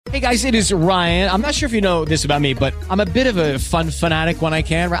Hey guys, it is Ryan. I'm not sure if you know this about me, but I'm a bit of a fun fanatic when I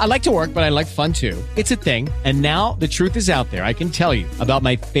can. I like to work, but I like fun too. It's a thing. And now the truth is out there. I can tell you about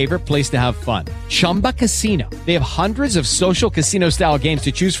my favorite place to have fun. Chumba Casino. They have hundreds of social casino style games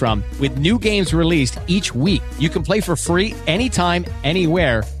to choose from with new games released each week. You can play for free anytime,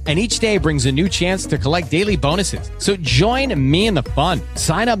 anywhere. And each day brings a new chance to collect daily bonuses. So join me in the fun.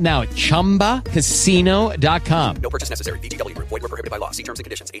 Sign up now at ChumbaCasino.com. No purchase necessary. VGW. Void where prohibited by law. See terms and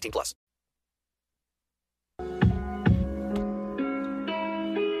conditions. 18+.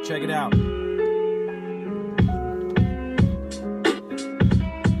 Check it out.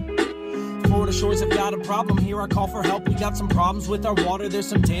 Florida shores have got a problem here. I call for help. We got some problems with our water. There's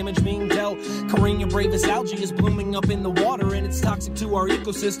some damage being dealt. Carina brevis algae is blooming up in the water, and it's toxic to our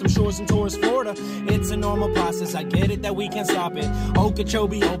ecosystem. Shores in Torres, Florida. It's a normal process. I get it that we can't stop it.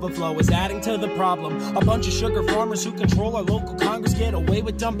 Okeechobee overflow is adding to the problem. A bunch of sugar farmers who control our local Congress get away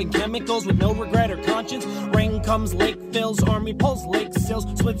with dumping chemicals with no regret or conscience. Rain comes, lake fills, army pulls, lake seals,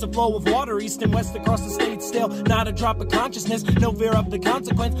 splits the flow of water east and west across the state. Still, not a drop of consciousness. No fear of the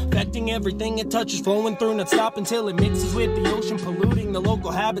consequence. Affecting everything it touches, flowing through, not stop until it mixes with the ocean, polluting the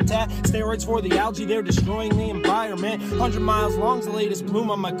local habitat. Steroids for the algae, they're destroying the environment. 100 miles long's the latest bloom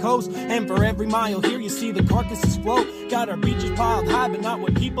on my coast, and for every mile here you see the carcasses float. Got our beaches piled high, but not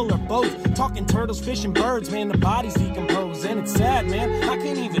with people or boats. Talking turtles, fish, and birds, man, the bodies decompose, and it's sad, man. I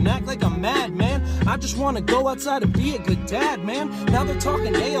can't even act like I'm mad, man. I just want to go outside and be a good dad, man. Now they're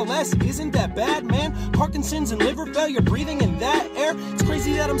talking ALS, isn't that bad, man? Parkinson's and liver failure, breathing in that air. It's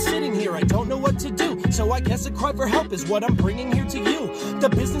crazy that I'm sitting here, I don't know what to do. So I guess a cry for help is what I'm bringing here to you. The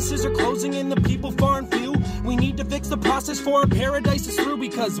businesses are closing and the people far and few. We need to fix the process for our paradise is through,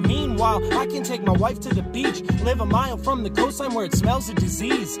 because meanwhile I can take my wife to the beach, live a mile from the coastline where it smells of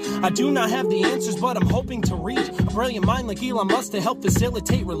disease. I do not have the answers, but I'm hoping to reach a brilliant mind like Elon Musk to help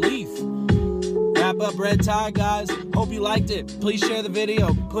facilitate relief. Wrap up Red Tide, guys. Hope you liked it. Please share the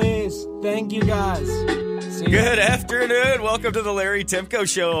video. Please. Thank you, guys. Good afternoon. Welcome to the Larry Timko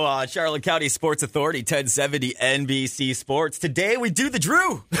Show on Charlotte County Sports Authority, 1070 NBC Sports. Today we do the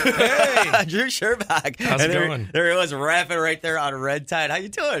Drew. Hey, Drew Shirback. How's it going? There he was, rapping right there on Red Tide. How you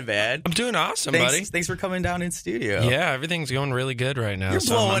doing, man? I'm doing awesome, buddy. Thanks for coming down in studio. Yeah, everything's going really good right now. You're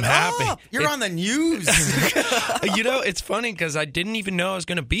blowing I'm happy. up. You're on the news. You know, it's funny because I didn't even know I was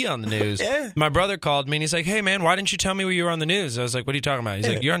going to be on the news. Yeah. My brother called me and he's like, "Hey, man, why didn't you tell me you were on the news?" I was like, "What are you talking about?" He's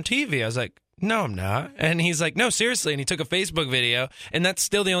like, "You're on TV." I was like, "No, I'm not." And he's like, "No, seriously." And he took a Facebook video, and that's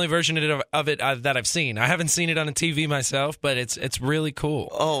still the only version of it that I've seen. I haven't seen it on a TV myself, but it's really cool.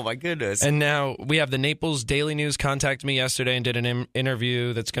 Oh, my goodness. And now we have the Naples Daily News contacted me yesterday and did an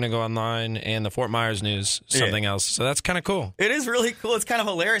interview that's going to go online, and the Fort Myers News, something else. So that's kind of cool. It is really cool. It's kind of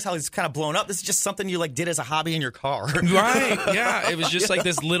hilarious how he's kind of blown up. This is just something you did as a hobby in your car. Right, yeah. It was just like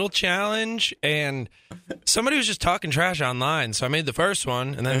this little challenge, and somebody was just talking trash online. So I made the first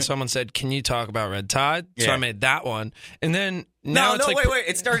one, and then someone said, "Can you talk about Red Tide?" So I made that one, and then wait.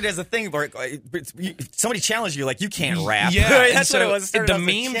 It started as a thing where somebody challenged you, like, you can't rap. Yeah, that's what it was. The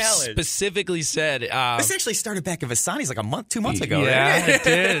meme specifically said... this actually started back at Vasani's like 2 months ago, yeah, right?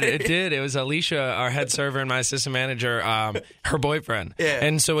 It did. It was Alicia, our head server, and my assistant manager, her boyfriend. Yeah.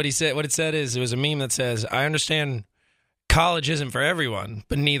 And so what it said is, it was a meme that says, "I understand college isn't for everyone,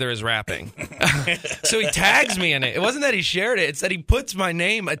 but neither is rapping." So he tags me in it. It wasn't that he shared it. It's that he puts my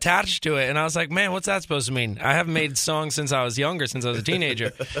name attached to it. And I was like, man, what's that supposed to mean? I haven't made songs since I was younger, since I was a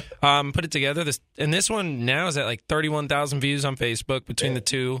teenager. Put it together. This one now is at like 31,000 views on Facebook between the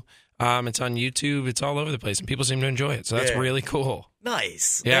two. It's on YouTube. It's all over the place, and people seem to enjoy it. So that's really cool.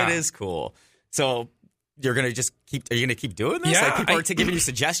 Nice. Yeah. That is cool. So... Are you going to keep doing this? Yeah, like people are giving you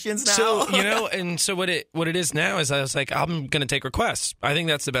suggestions now? So, so what it is now is I was like, I'm going to take requests. I think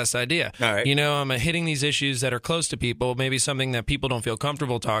that's the best idea. All right. I'm hitting these issues that are close to people, maybe something that people don't feel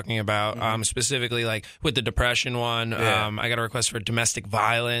comfortable talking about, specifically like with the depression one. Yeah. I got a request for domestic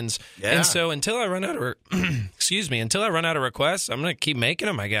violence. Yeah. And so until I run out of requests, I'm going to keep making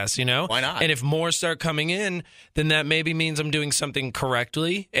them, I guess, Why not? And if more start coming in, then that maybe means I'm doing something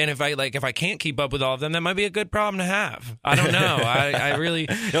correctly. And if I can't keep up with all of them, that might be a good problem to have. I don't know. I really...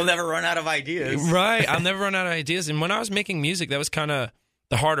 You'll never run out of ideas. Right. I'll never run out of ideas. And when I was making music, that was kind of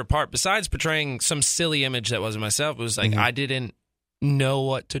the harder part. Besides portraying some silly image that wasn't myself, it was like I didn't know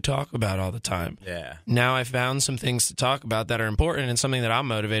what to talk about all the time. Yeah. Now I found some things to talk about that are important and something that I'm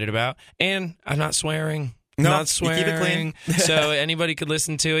motivated about. And I'm not swearing. Not swearing. You keep it clean. So anybody could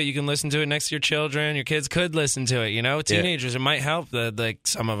listen to it. You can listen to it next to your children. Your kids could listen to it. Teenagers, it might help.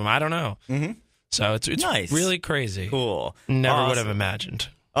 Some of them. I don't know. Mm-hmm. So it's nice. Really crazy. Cool. Never would have imagined.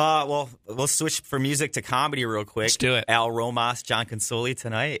 Well, we'll switch from music to comedy real quick. Let's do it. Al Romas, John Consoli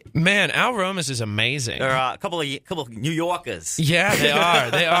tonight. Man, Al Romas is amazing. They're a couple of New Yorkers. Yeah, they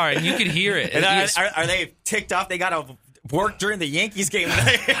are. They are, and you could hear it. And are they ticked off? They got to work during the Yankees game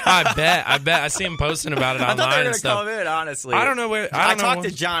tonight. I bet. I see him posting about it online. I thought they were going to come in, honestly. I don't know where. I talked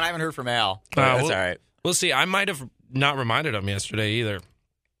to John. I haven't heard from Al. That's all right. We'll see. I might have not reminded him yesterday either.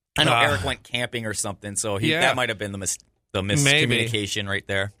 I know Eric went camping or something, so that might have been the miscommunication right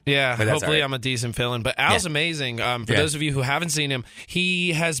there. Yeah, hopefully right. I'm a decent fill-in. But Al's amazing. For those of you who haven't seen him,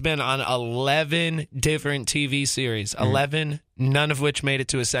 he has been on 11 different TV series. 11, none of which made it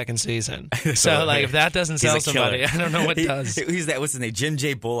to a second season. So, if that doesn't sell somebody, I don't know what does. Who's that? What's his name? Jim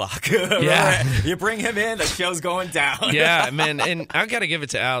J. Bullock. Yeah. You bring him in, the show's going down. Yeah, man. And I got to give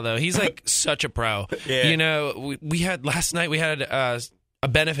it to Al, though. He's such a pro. Yeah. We had last night, we had a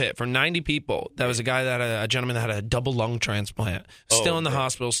benefit for 90 people. That was a guy a gentleman that had a double lung transplant, still in the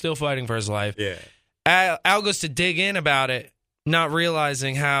hospital, still fighting for his life. Yeah. Al goes to dig in about it, not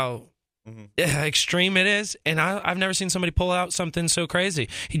realizing how extreme it is, and I've never seen somebody pull out something so crazy.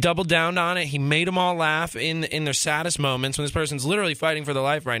 He doubled down on it. He made them all laugh in their saddest moments when this person's literally fighting for their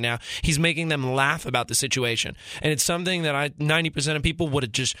life right now. He's making them laugh about the situation, and it's something that 90% of people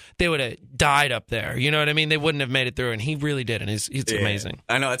would have died up there. You know what I mean? They wouldn't have made it through, and he really did, and it's amazing.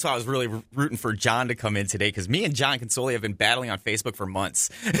 I know. That's why I was really rooting for John to come in today, because me and John Consoli have been battling on Facebook for months.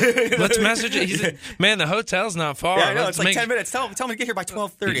 Let's message it. Man, the hotel's not far. Yeah, I know. It's 10 minutes. Tell him to get here by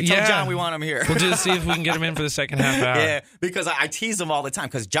 12:30. Tell John we want him here. We'll just see if we can get him in for the second half hour. Yeah, because I tease him all the time,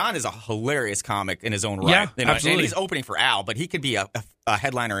 because John is a hilarious comic in his own right. Yeah, absolutely. And he's opening for Al, but he could be a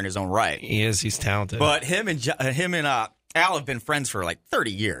headliner in his own right. He is. He's talented. But him and Al have been friends for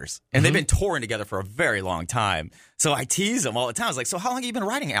 30 years, and they've been touring together for a very long time. So I tease him all the time. I was like, so how long have you been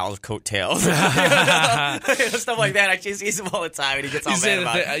riding Al's coattails? Stuff like that. I tease him all the time, and he gets all mad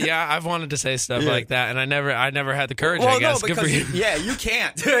about it. Yeah, I've wanted to say stuff like that, and I never had the courage, I guess. No, Good for you. You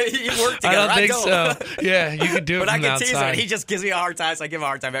can't. You work together. I don't think so. Yeah, you could do it but from I can tease him, outside. and he just gives me a hard time, so I give him a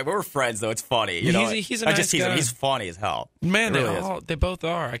hard time back. But we're friends, though. It's funny. He's a nice I just tease guy. him. He's funny as hell. Man, really they both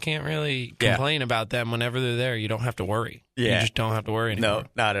are. I can't really complain about them. Whenever they're there, you don't have to worry. Yeah. You just don't have to worry anymore. No,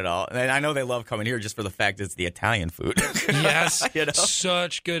 not at all. And I know they love coming here just for the fact it's the Italian food. Yes.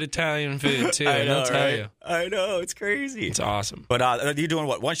 Such good Italian food, too. I know, I'll tell you. I know. It's crazy. It's awesome. But are you doing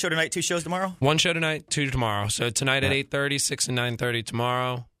what? One show tonight, 2 shows tomorrow? One show tonight, 2 tomorrow. So tonight at 8:30, 6 and 9:30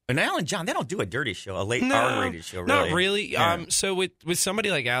 tomorrow. And Al and John, they don't do a dirty show, a late R-rated show, really. Not really. Yeah. So with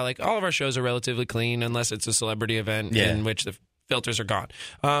somebody like Al, all of our shows are relatively clean, unless it's a celebrity event in which the filters are gone.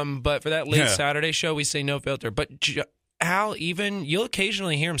 But for that late Saturday show, we say no filter. But Al, you'll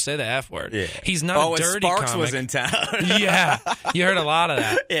occasionally hear him say the F word. Yeah. He's not a dirty Sparks comic. was in town. Yeah. You heard a lot of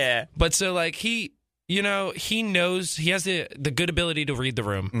that. Yeah. But so he knows, he has the good ability to read the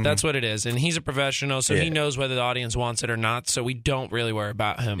room. Mm-hmm. That's what it is. And he's a professional, so he knows whether the audience wants it or not. So we don't really worry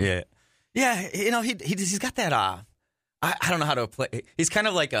about him. Yeah. Yeah. He's got that, I don't know how to play. He's kind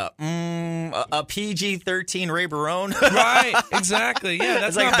of like a PG-13 Ray Barone. Right. Exactly. Yeah.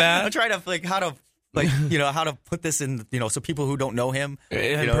 That's not bad. I'm trying to how to put this in, so people who don't know him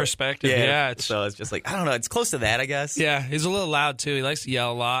in perspective. Yeah. So it's just I don't know. It's close to that, I guess. Yeah. He's a little loud too. He likes to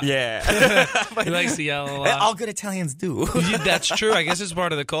yell a lot. Yeah. He likes to yell a lot. All good Italians do. That's true. I guess it's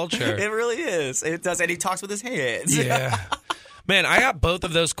part of the culture. It really is. It does. And he talks with his hands. Yeah. Man, I got both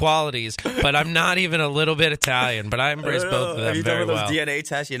of those qualities, but I'm not even a little bit Italian, but I embrace both of them very well. Those DNA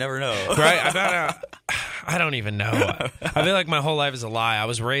tests, you never know. Right? I found out, I don't even know. I feel like my whole life is a lie. I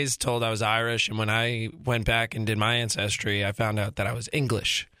was told I was Irish, and when I went back and did my ancestry, I found out that I was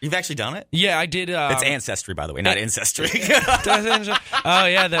English. You've actually done it? Yeah, I did. It's ancestry, by the way, not ancestry. Oh,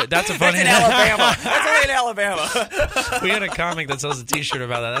 yeah, that's a funny... That's in Alabama. That's only in Alabama. We had a comic that sells a T-shirt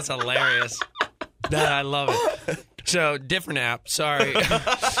about that. That's hilarious. I love it. So, different app. Sorry.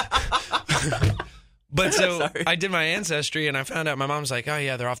 But so I did my ancestry, and I found out my mom's like, oh,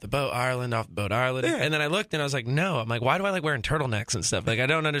 yeah, they're off the boat Ireland. Yeah. And then I looked, and I was like, no. I'm like, why do I like wearing turtlenecks and stuff? I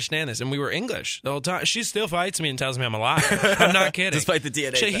don't understand this. And we were English the whole time. She still fights me and tells me I'm a liar. I'm not kidding. Despite the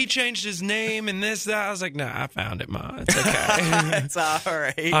DNA. He changed his name and this, that. I was like, I found it, Ma. It's okay. It's all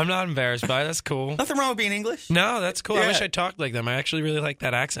right. I'm not embarrassed by it. That's cool. Nothing wrong with being English. No, that's cool. Yeah. I wish I talked like them. I actually really like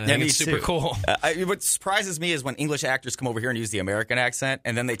that accent. I think it's super cool. What surprises me is when English actors come over here and use the American accent,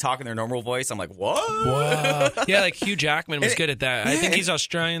 and then they talk in their normal voice. I'm like, what? Whoa. Yeah, Hugh Jackman was good at that. I think he's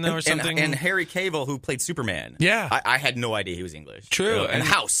Australian, though, or something. And Harry Cavill, who played Superman. Yeah. I had no idea he was English. True. And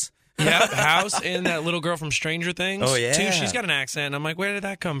House. Yeah, House and that little girl from Stranger Things. Oh, yeah. Too. She's got an accent. And I'm like, where did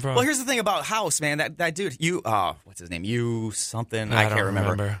that come from? Well, here's the thing about House, man. That dude, what's his name? Something. I can't don't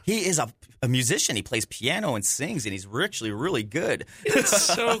remember. He is a musician. He plays piano and sings, and he's actually really good. It's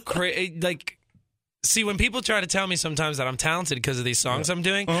so crazy. Like, see, when people try to tell me sometimes that I'm talented because of these songs I'm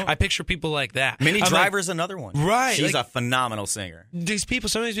doing, I picture people like that. Minnie Driver's another one. Right. She's a phenomenal singer.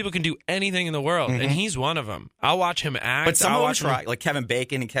 Some of these people can do anything in the world, and he's one of them. I'll watch him act. But some of them try. Like Kevin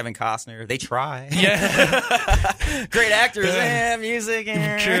Bacon and Kevin Costner, they try. Yeah. Great actors, music.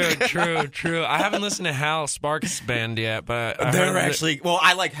 True. I haven't listened to Hal Sparks' band yet, but they're actually,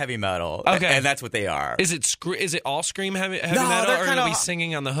 I like heavy metal. Okay. And that's what they are. Is it all scream heavy metal, or are we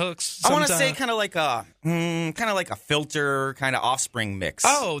singing on the hooks? I want to say kind of like a Filter, kind of Offspring mix.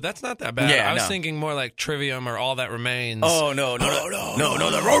 Oh, that's not that bad. Yeah, I was thinking more like Trivium or All That Remains. Oh, no. No,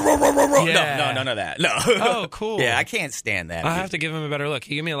 none of that. No. Oh, cool. Yeah, I can't stand that. I have to give him a better look.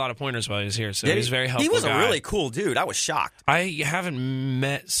 He gave me a lot of pointers while he was here, so he was very helpful. He was guy. a really cool dude. I was shocked. I haven't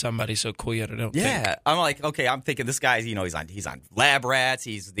met somebody so cool yet, I don't think. Yeah. I'm like, okay, I'm thinking this guy's, he's on Lab Rats.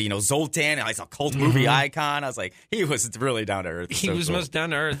 He's, Zoltan. He's a cult movie icon. I was like, he was really down to earth. He was most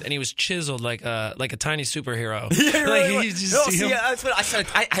down to earth, and he was chiseled like a tiny superhero. Yeah, like, right. That's what I said.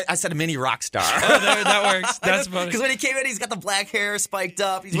 I said a mini rock star. Oh, that works. That's funny. Because when he came in, he's got the black hair spiked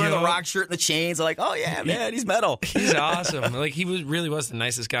up. He's wearing the rock shirt and the chains. I'm like, oh yeah, man, he's metal. He's awesome. Like he really was the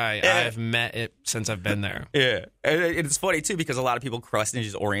nicest guy I've met since I've been there. Yeah, and it's funny too because a lot of people question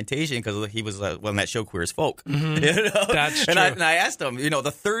his orientation because he was on that show Queer as Folk. Mm-hmm. That's true. And I asked him,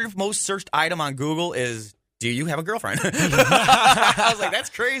 the third most searched item on Google is, do you have a girlfriend? I was like, that's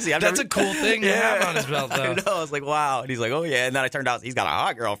crazy. That's a cool thing to have on his belt, though. I know. I was like, wow. And he's like, oh, yeah. And then it turned out he's got a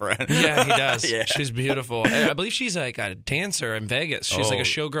hot girlfriend. Yeah, he does. Yeah. She's beautiful. I believe she's like a dancer in Vegas. She's like a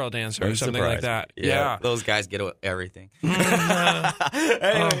showgirl dancer or something like that. Yeah. Those guys get everything.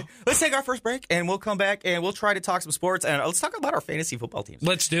 Anyway, let's take our first break, and we'll come back, and we'll try to talk some sports, and let's talk about our fantasy football teams.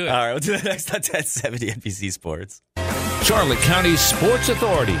 Let's do it. All right. We'll do that next on 1070 NBC Sports. Charlotte County's Sports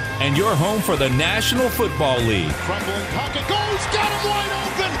Authority and your home for the National Football League. Crumbling pocket goes, got him wide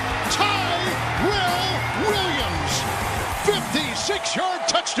open. Tyrell Williams, 56-yard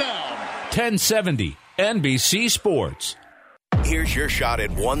touchdown. 1070 NBC Sports. Here's your shot at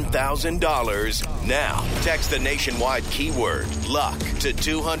 $1,000 now. Text the nationwide keyword luck to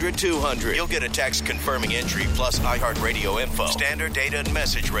 200-200. You'll get a text confirming entry plus iHeartRadio info. Standard data and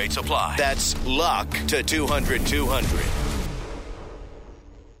message rates apply. That's luck to 200-200.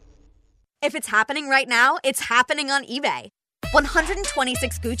 If it's happening right now, it's happening on eBay.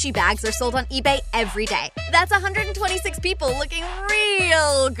 126 Gucci bags are sold on eBay every day. That's 126 people looking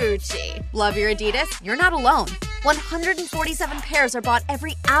real Gucci. Love your Adidas? You're not alone. 147 pairs are bought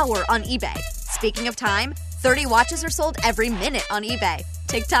every hour on eBay. Speaking of time, 30 watches are sold every minute on eBay.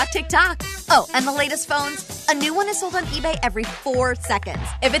 Tick-tock, tick-tock. Oh, and the latest phones? A new one is sold on eBay every 4 seconds.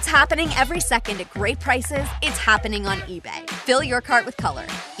 If it's happening every second at great prices, it's happening on eBay. Fill your cart with color.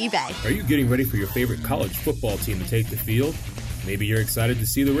 eBay. Are you getting ready for your favorite college football team to take the field? Maybe you're excited to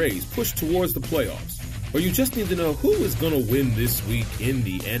see the Rays push towards the playoffs. Or you just need to know who is going to win this week in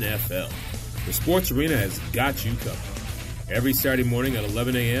the NFL. The Sports Arena has got you covered. Every Saturday morning at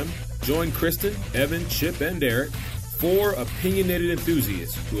 11 a.m., join Kristen, Evan, Chip, and Derek, 4 opinionated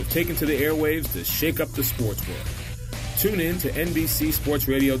enthusiasts who have taken to the airwaves to shake up the sports world. Tune in to NBC Sports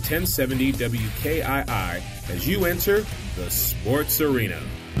Radio 1070 WKII as you enter the Sports Arena.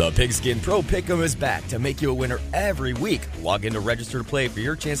 The Pigskin Pro Pick'em is back to make you a winner every week. Log in to register to play for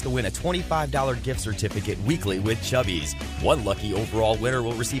your chance to win a $25 gift certificate weekly with Chubbies. One lucky overall winner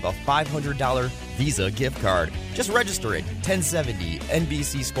will receive a $500 Visa gift card. Just register at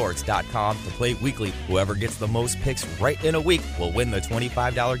 1070NBCSports.com to play weekly. Whoever gets the most picks right in a week will win the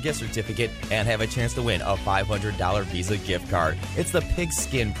 $25 gift certificate and have a chance to win a $500 Visa gift card. It's the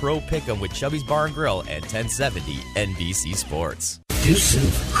Pigskin Pro Pick'em with Chubby's Bar and Grill and 1070 NBC Sports. Too soon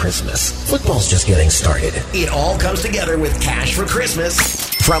for Christmas. Football's just getting started. It all comes together with Cash for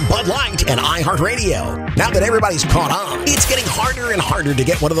Christmas from Bud Light and iHeartRadio. Now that everybody's caught on, it's getting harder and harder to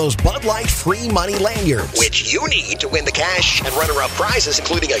get one of those Bud Light free money lanyards, which you need to win the cash and runner-up prizes,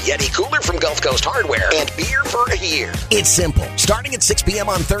 including a Yeti cooler from Gulf Coast Hardware and beer for a year. It's simple. Starting at 6 p.m.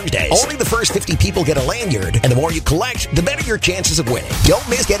 on Thursdays, only the first 50 people get a lanyard, and the more you collect, the better your chances of winning. Don't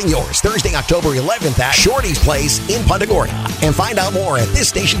miss getting yours Thursday, October 11th at Shorty's Place in Punta Gorda. And find out more at this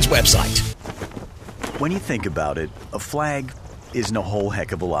station's website. When you think about it, a flag isn't a whole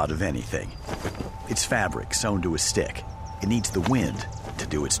heck of a lot of anything. It's fabric sewn to a stick. It needs the wind to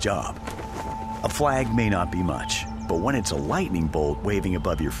do its job. A flag may not be much, but when it's a lightning bolt waving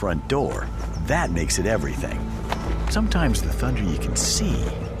above your front door, that makes it everything. Sometimes the thunder you can see.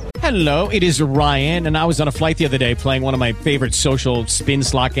 Hello, it is Ryan, and I was on a flight the other day playing one of my favorite social spin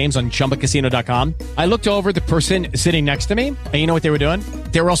slot games on ChumbaCasino.com. I looked over at the person sitting next to me, and you know what they were doing?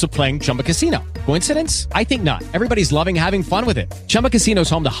 They were also playing Chumba Casino. Coincidence? I think not. Everybody's loving having fun with it. Chumba Casino is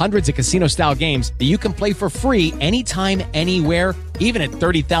home to hundreds of casino-style games that you can play for free anytime, anywhere, even at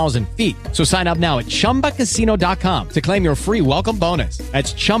 30,000 feet. So sign up now at ChumbaCasino.com to claim your free welcome bonus.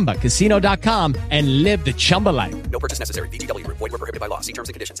 That's ChumbaCasino.com and live the Chumba life. No purchase necessary. VGW. Void where prohibited by law. See terms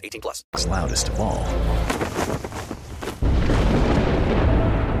and conditions. 18+. Loudest of all.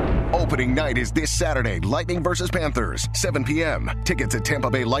 Opening night is this Saturday, Lightning versus Panthers, 7 p.m. Tickets at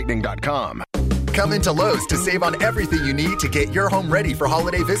TampaBayLightning.com. Come into Lowe's to save on everything you need to get your home ready for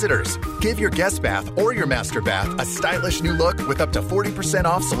holiday visitors. Give your guest bath or your master bath a stylish new look with up to 40%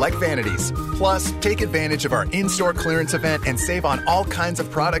 off select vanities. Plus, take advantage of our in-store clearance event and save on all kinds of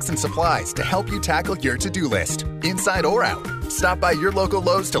products and supplies to help you tackle your to-do list, inside or out. Stop by your local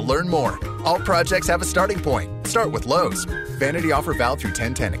Lowe's to learn more. All projects have a starting point. Start with Lowe's. Vanity offer valid through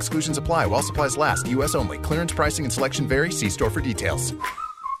 10/10. Exclusions apply while supplies last. U.S. only. Clearance pricing and selection vary. See store for details.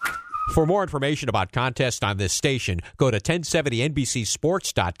 For more information about contests on this station, go to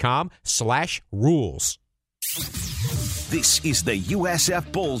 1070NBCSports.com/rules. This is the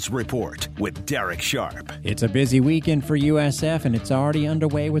USF Bulls Report with Derek Sharp. It's a busy weekend for USF, and it's already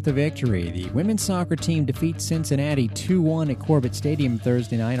underway with a victory. The women's soccer team defeats Cincinnati 2-1 at Corbett Stadium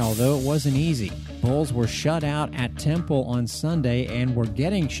Thursday night, although it wasn't easy. Bulls were shut out at Temple on Sunday and were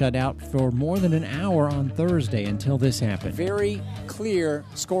getting shut out for more than an hour on Thursday until this happened. Very clear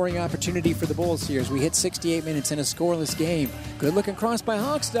scoring opportunity for the Bulls here as we hit 68 minutes in a scoreless game. Good-looking cross by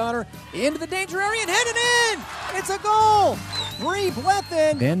Hawksdaughter into the danger area and headed in! It's a goal! Bree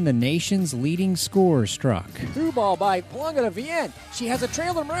Blethen. Then the nation's leading scorer struck. Through ball by Plunga to Vienne. She has a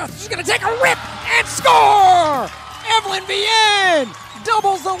trailer in her mouth. She's going to take a rip and score! Evelyn Vienne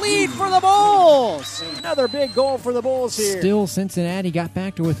doubles the lead for the Bulls. Another big goal for the Bulls here. Still, Cincinnati got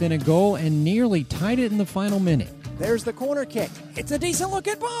back to within a goal and nearly tied it in the final minute. There's the corner kick. It's a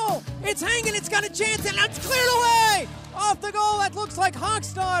decent-looking ball. It's hanging. It's got a chance, and it's cleared away. Off the goal, that looks like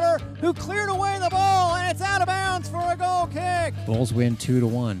Hawksdaughter, who cleared away the ball, and it's out of bounds for a goal kick. Bulls win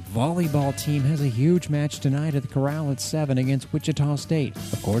 2-1. Volleyball team has a huge match tonight at the Corral at 7 against Wichita State.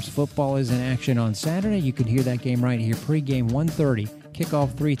 Of course, football is in action on Saturday. You can hear that game right here. Pre-game 1:30.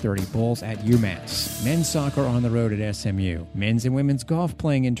 Kickoff 3:30, Bulls at UMass. Men's soccer on the road at SMU. Men's and women's golf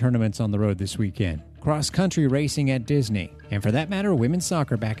playing in tournaments on the road this weekend. Cross-country racing at Disney. And for that matter, women's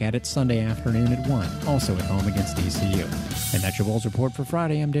soccer back at it Sunday afternoon at 1, also at home against ECU. And that's your Bulls Report for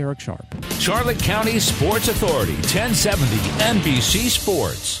Friday. I'm Derek Sharp. Charlotte County Sports Authority, 1070 NBC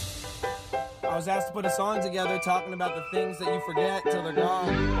Sports. I was asked to put a song together talking about the things that you forget till they're gone.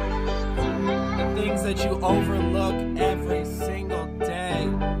 The things that you overlook every single day.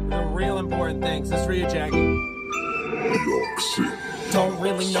 The real important things. This is for you, Jackie. New York City. Don't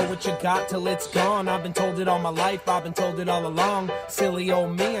really know what you got till it's gone. I've been told it all my life, I've been told it all along. Silly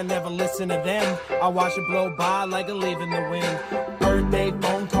old me, I never listen to them. I watch it blow by like a leaf in the wind. Birthday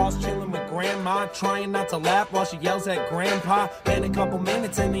phone calls, chilling with grandma, trying not to laugh while she yells at grandpa. Been a couple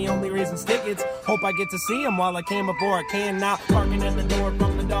minutes and the only reason's tickets. Hope I get to see him while I came before I can. Not parking at the door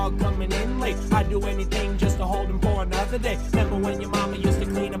from the dog coming in late. I'd do anything just to hold him for another day. Remember when your mama used to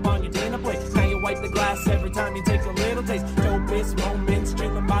clean up on your dinner plate? Now you wipe the glass every time you take a little taste. Dopest moments,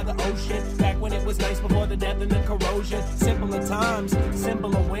 chilling by the ocean. Back when it was nice before the death and the corrosion. Simpler times,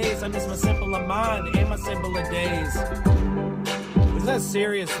 simpler ways. I miss my simpler mind and my simpler days. It's a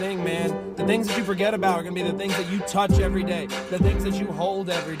serious thing, man. The things that you forget about are going to be the things that you touch every day. The things that you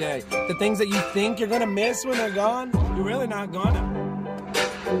hold every day. The things that you think you're going to miss when they're gone, you're really not gonna.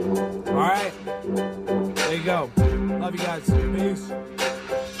 All right. There you go. Love you guys. Peace.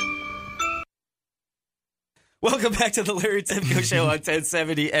 Welcome back to the Larry Temko Show on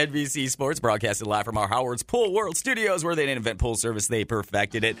 1070 NBC Sports, broadcasted live from our Howard's Pool World Studios, where they didn't invent pool service, they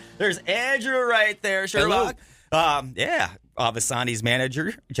perfected it. There's Andrew right there, Sherlock. Avasani's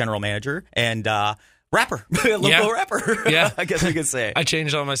general manager, and rapper, local rapper. Yeah, I guess we could say. I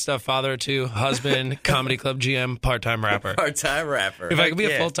changed all my stuff: father to husband, comedy club GM, part-time rapper. Part-time rapper. If I could be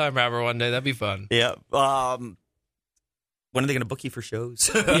a full-time rapper one day, that'd be fun. Yeah. When are they going to book you for shows?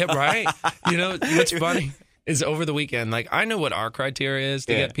 Yeah, right. You know what's funny is over the weekend, like I know what our criteria is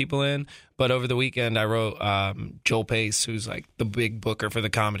to get people in, but over the weekend I wrote Joel Pace, who's like the big booker for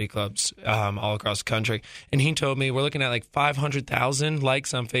the comedy clubs all across the country, and he told me we're looking at like 500,000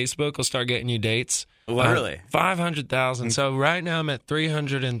 likes on Facebook will start getting you dates. Really? 500,000. So right now I'm at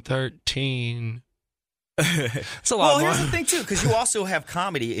 313. It's a lot more. Well, here's the thing, too, because you also have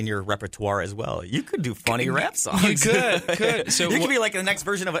comedy in your repertoire as well. You could do funny rap songs. You could. So you could be like the next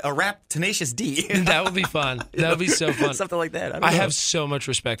version of a rap Tenacious D. That would be fun. That would be so fun. Something like that. I have so much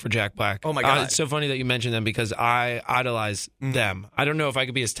respect for Jack Black. Oh, my God. It's so funny that you mentioned them because I idolize them. I don't know if I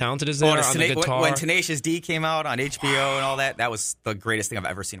could be as talented as they are on the guitar. When Tenacious D came out on HBO and all that, that was the greatest thing I've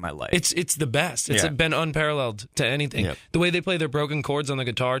ever seen in my life. It's the best. It's been unparalleled to anything. Yep. The way they play their broken chords on the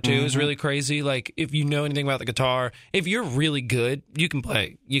guitar, too, is really crazy. Like, if you know anything about the guitar, if you're really good, you can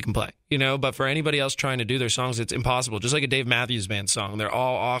play. You know, but for anybody else trying to do their songs, it's impossible. Just like a Dave Matthews Band song. They're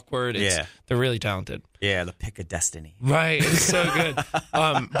all awkward. They're really talented. Yeah, the pick of destiny. Right. It's so good.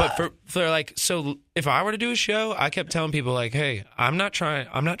 But for like, so if I were to do a show, I kept telling people like, hey, I'm not trying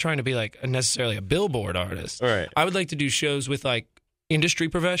to be like necessarily a Billboard artist. All right. I would like to do shows with like industry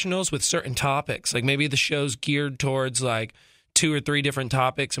professionals with certain topics. Like maybe the show's geared towards like 2 or 3 different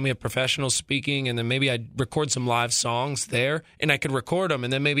topics, and we have professionals speaking, and then maybe I'd record some live songs there, and I could record them,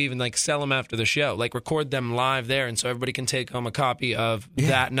 and then maybe even like sell them after the show, like record them live there, and so everybody can take home a copy of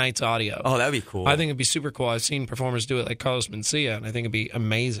that night's audio. Oh, that'd be cool. I think it'd be super cool. I've seen performers do it, like Carlos Mencia, and I think it'd be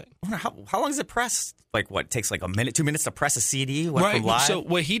amazing. How long is it pressed? Like what? Takes like a minute, 2 minutes to press a CD? Right. From live? So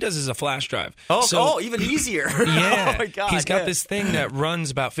what he does is a flash drive. Even easier. Yeah. Oh my God. He's got this thing that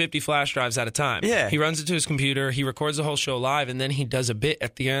runs about 50 flash drives at a time. Yeah. He runs it to his computer. He records the whole show live, and then he does a bit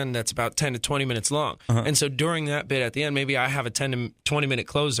at the end that's about 10 to 20 minutes long. And so during that bit at the end, maybe I have a 10 to 20 minute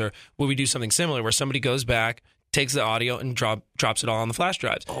closer where we do something similar where somebody goes back, takes the audio and drops it all on the flash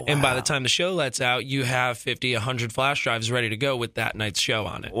drives. Oh, wow. And by the time the show lets out, you have 50, 100 flash drives ready to go with that night's show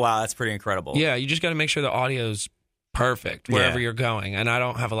on it. Wow, that's pretty incredible. Yeah, you just got to make sure the audio's perfect wherever you're going. And I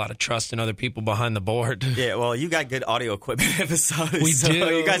don't have a lot of trust in other people behind the board. Yeah, well, you got good audio equipment episodes. We do.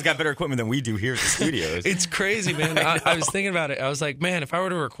 You guys got better equipment than we do here at the studios. It's crazy, man. I was thinking about it. I was like, man, if I were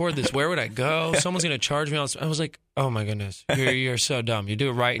to record this, where would I go? Someone's going to charge me. I was like, oh my goodness, you're so dumb. You do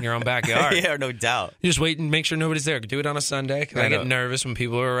it right in your own backyard. Yeah, no doubt. You just wait and make sure nobody's there. Do it on a Sunday because I get nervous when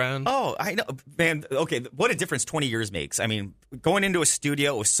people are around. Oh, I know. Man, okay, what a difference 20 years makes. I mean, going into a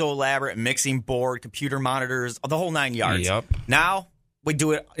studio, it was so elaborate, mixing board, computer monitors, the whole 9 yards. Yep. Now, we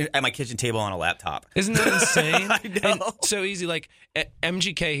do it at my kitchen table on a laptop. Isn't that insane? I know. And so easy. Like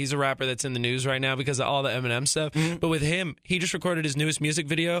MGK, he's a rapper that's in the news right now because of all the Eminem stuff. Mm-hmm. But with him, he just recorded his newest music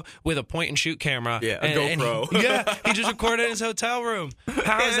video with a point and shoot camera. Yeah, a GoPro. He just recorded in his hotel room.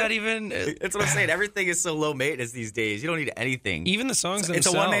 How is that even? That's what I'm saying. Everything is so low maintenance these days. You don't need anything. Even the songs themselves.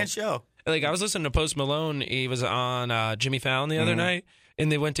 It's a one-man show. Like I was listening to Post Malone. He was on Jimmy Fallon the other night,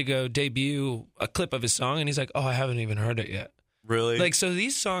 and they went to go debut a clip of his song, and he's like, "Oh, I haven't even heard it yet." Really? Like, so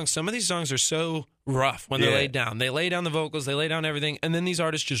these songs, some of these songs are so rough when they're laid down. They lay down the vocals, they lay down everything, and then these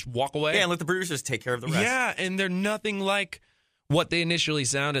artists just walk away. Yeah, and let the producers take care of the rest. Yeah, and they're nothing like what they initially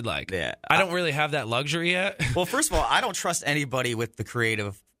sounded like. Yeah. I don't really have that luxury yet. Well, first of all, I don't trust anybody with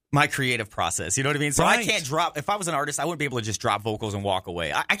my creative process. You know what I mean? So Right. I can't drop, if I was an artist, I wouldn't be able to just drop vocals and walk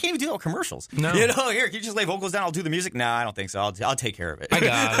away. I can't even do that with commercials. No. You know, here, can you just lay vocals down? I'll do the music. No, I don't think so. I'll take care of it. I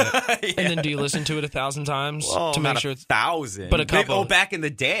got it. Yeah. And then do you listen to it 1,000 times to make sure it's 1,000? But a couple. Oh, back in the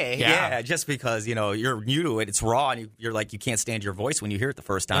day. Yeah. Just because, you know, you're new to it. It's raw and you're like, you can't stand your voice when you hear it the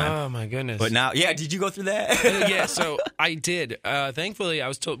first time. Oh, my goodness. But now, did you go through that? Yeah, so I did. Thankfully, I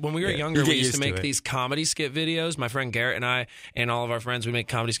was told when we were younger, we used to make these comedy skit videos. My friend Garrett and I and all of our friends, we make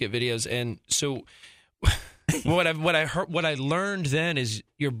comedy skit videos. And so what I learned then is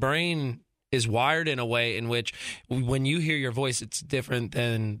your brain is wired in a way in which when you hear your voice, it's different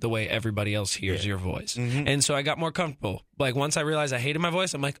than the way everybody else hears your voice. Mm-hmm. And so I got more comfortable. Like once I realized I hated my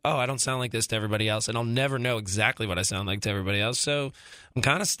voice, I'm like, oh, I don't sound like this to everybody else. And I'll never know exactly what I sound like to everybody else. So I'm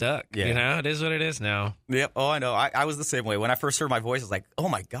kind of stuck. Yeah. You know, it is what it is now. Yep. Oh, I know. I was the same way. When I first heard my voice, I was like, oh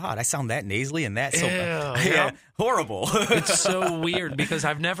my God, I sound that nasally and that. So horrible. It's so weird because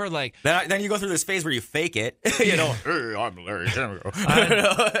I've never like. Then you go through this phase where you fake it. You know, hey, I'm Larry Samuel.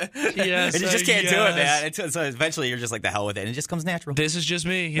 Yes. And you just can't do it, man. So eventually you're just like, the hell with it. And it just comes natural. This is just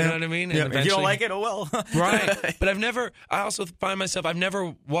me. You know what I mean? Yeah. If you don't like it, oh well. Right. But I also find myself, I've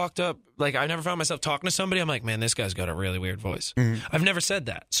never walked up, like I never found myself talking to somebody. I'm like, man, this guy's got a really weird voice. Mm-hmm. I've never said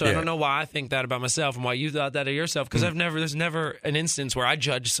that. So I don't know why I think that about myself and why you thought that of yourself. Because there's never an instance where I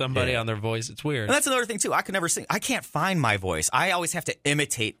judge somebody on their voice. It's weird. And that's another thing too. I could never sing. I can't find my voice. I always have to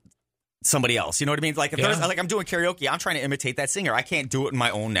imitate somebody else. You know what I mean? Like if there's, like I'm doing karaoke, I'm trying to imitate that singer. I can't do it in my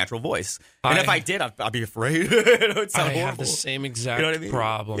own natural voice. And if I did, I'd be afraid. It would sound horrible. Have the same exact You know what I mean?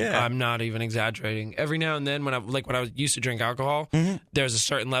 problem. Yeah. I'm not even exaggerating. Every now and then when I used to drink alcohol, there's a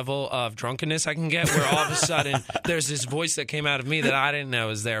certain level of drunkenness I can get where all of a sudden there's this voice that came out of me that I didn't know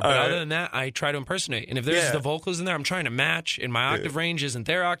was there. But other than that, I try to impersonate. And if there's the vocals in there, I'm trying to match in my octave range isn't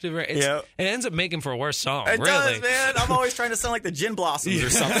their octave range. It ends up making for a worse song. It really. does, man. I'm always trying to sound like the Gin Blossoms or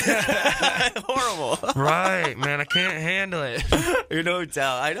something. Horrible. Right, man. I can't handle it. You know,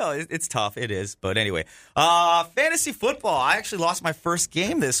 I know it's tough. It is, but anyway, fantasy football. I actually lost my first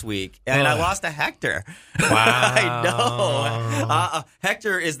game this week, and I lost to Hector. Wow. I know.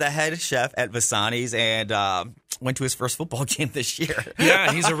 Hector is the head chef at Vasani's, and went to his first football game this year.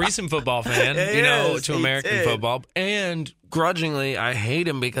 Yeah, he's a recent football fan. To American football, and grudgingly, I hate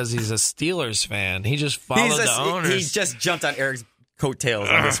him because he's a Steelers fan. He just followed the owners. He just jumped on Eric's coattails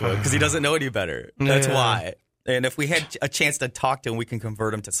on this one because he doesn't know any better. That's why. And if we had a chance to talk to him, we can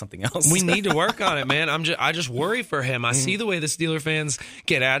convert him to something else. We need to work on it, man. I just worry for him. I see the way the Steeler fans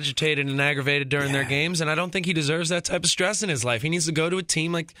get agitated and aggravated during their games, and I don't think he deserves that type of stress in his life. He needs to go to a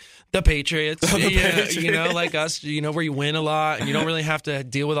team like the Patriots, like us, where you win a lot and you don't really have to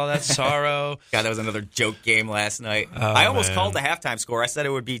deal with all that sorrow. God, that was another joke game last night. I almost called the halftime score. I said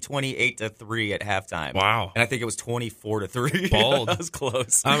it would be 28-3 at halftime. Wow. And I think it was 24-3. Bold. That was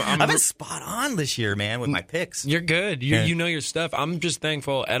close. I've been spot on this year, man, with my picks. You're good. You know your stuff. I'm just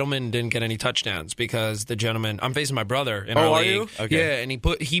thankful Edelman didn't get any touchdowns because the gentleman, I'm facing my brother in our league. You? Okay. Yeah,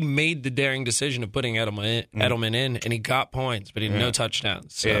 and he made the daring decision of putting Edelman in, and he got points, but he had no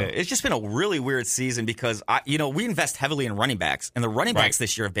touchdowns. So. Yeah, it's just been a really weird season because we invest heavily in running backs, and the running backs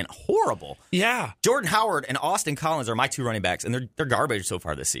this year have been horrible. Yeah, Jordan Howard and Austin Collins are my two running backs, and they're garbage so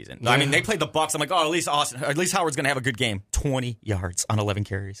far this season. Yeah. I mean, they played the Bucs. I'm like, at least Howard's going to have a good game. 20 yards on 11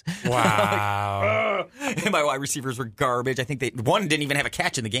 carries. Wow. And my wide receivers were garbage. I think one didn't even have a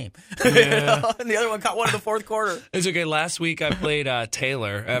catch in the game. Yeah. And the other one caught one in the fourth quarter. It's okay. Last week I played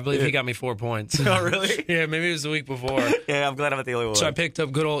Taylor. I believe he got me 4 points. Oh, really? Yeah, maybe it was the week before. Yeah, I'm glad I'm not the only one. So I picked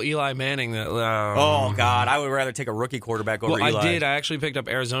up good old Eli Manning. Oh, God. I would rather take a rookie quarterback over Eli. I did. I actually picked up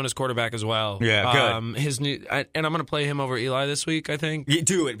Arizona's quarterback as well. Yeah, good. And I'm going to play him over Eli this week, I think. You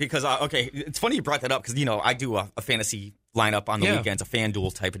do it because, it's funny you brought that up because, I do a fantasy lineup on the weekends, a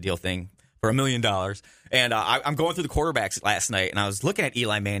FanDuel type of deal thing for $1 million. And I'm going through the quarterbacks last night, and I was looking at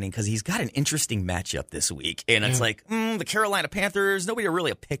Eli Manning because he's got an interesting matchup this week. And it's like, the Carolina Panthers, nobody will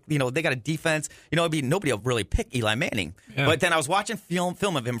really pick, they got a defense. Nobody will really pick Eli Manning. Yeah. But then I was watching film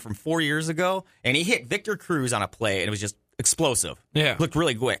of him from 4 years ago, and he hit Victor Cruz on a play, and it was just explosive. Yeah. Looked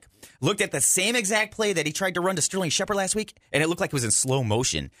really quick. Looked at the same exact play that he tried to run to Sterling Shepard last week, and it looked like it was in slow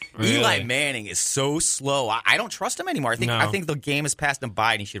motion. Really? Eli Manning is so slow. I don't trust him anymore. I think the game has passed him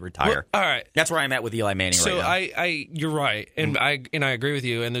by, and he should retire. Well, all right. That's where I'm at with Eli Manning right now. So you're right, and I agree with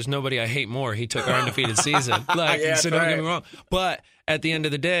you, and there's nobody I hate more. He took our undefeated season. So don't get me wrong. But at the end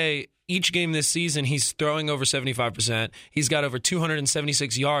of the day, each game this season, he's throwing over 75%. He's got over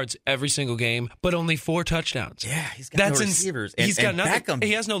 276 yards every single game, but only 4 touchdowns. Yeah, he's got no receivers. He's got nothing. Beckham,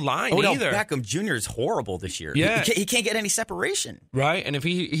 he has no line either. Beckham Jr. is horrible this year. Yeah. He can't get any separation. Right, and if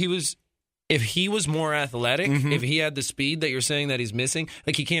he was more athletic, if he had the speed that you're saying that he's missing,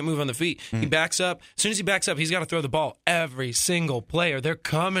 like he can't move on the feet. He backs up. As soon as he backs up, he's got to throw the ball every single play, or they're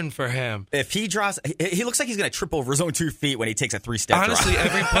coming for him. If he draws, he looks like he's going to trip over his own 2 feet when he takes a 3-step drop. Honestly,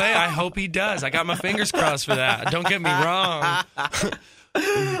 every play, I hope he does. I got my fingers crossed for that. Don't get me wrong. All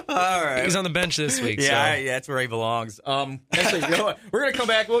right. He's on the bench this week. Yeah, that's where he belongs. Actually, we're going to come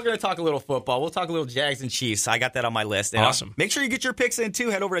back. We're going to talk a little football. We'll talk a little Jags and Chiefs. I got that on my list. And, awesome. Make sure you get your picks in, too.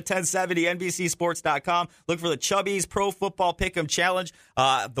 Head over to 1070NBCSports.com. Look for the Chubby's Pro Football Pick'em Challenge.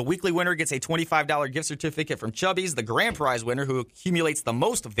 The weekly winner gets a $25 gift certificate from Chubby's. The grand prize winner, who accumulates the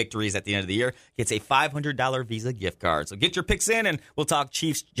most victories at the end of the year, gets a $500 Visa gift card. So get your picks in, and we'll talk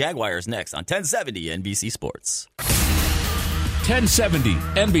Chiefs Jaguars next on 1070 NBC Sports. 1070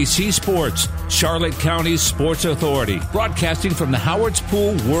 NBC Sports, Charlotte County's sports authority, broadcasting from the Howard's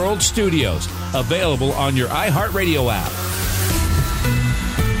Pool World Studios, available on your iHeartRadio app.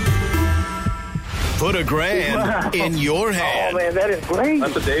 Put $1,000 in your hand. Oh, man, that is great.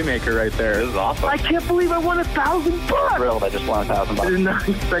 That's a daymaker right there. This is awesome. I can't believe I won $1,000. Thrilled. I just won $1,000. I did not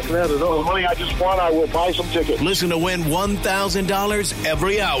expect that at all. Honey, I just won. I will buy some tickets. Listen to win $1,000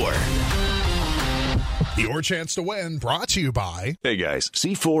 every hour. Your chance to win brought to you by... Hey guys,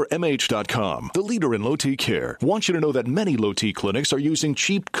 C4MH.com, the leader in low-T care, wants you to know that many low-T clinics are using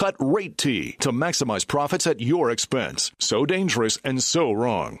cheap cut rate tea to maximize profits at your expense. So dangerous and so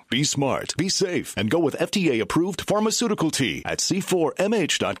wrong. Be smart, be safe, and go with FDA-approved pharmaceutical tea at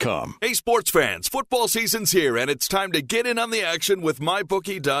C4MH.com. Hey sports fans, football season's here and it's time to get in on the action with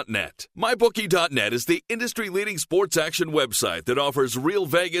MyBookie.net. MyBookie.net is the industry-leading sports action website that offers real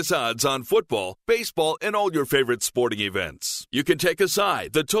Vegas odds on football, baseball, and all your favorite sporting events. You can take a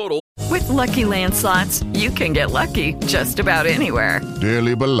side, the total. With Lucky Land Slots, you can get lucky just about anywhere.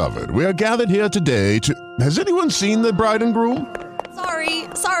 Dearly beloved, we are gathered here today to... Has anyone seen the bride and groom?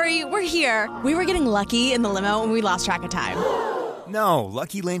 Sorry, we're here. We were getting lucky in the limo and we lost track of time. No,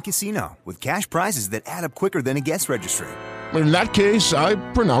 Lucky Land Casino, with cash prizes that add up quicker than a guest registry. In that case, I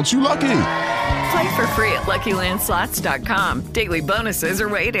pronounce you lucky. Play for free at LuckyLandSlots.com. Daily bonuses are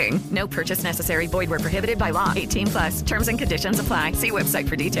waiting. No purchase necessary. Void where prohibited by law. 18+. Terms and conditions apply. See website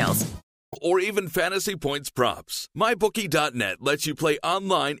for details. Or even fantasy points props. MyBookie.net lets you play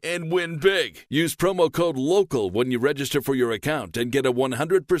online and win big. Use promo code LOCAL when you register for your account and get a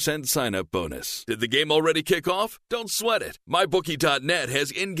 100% sign-up bonus. Did the game already kick off? Don't sweat it. MyBookie.net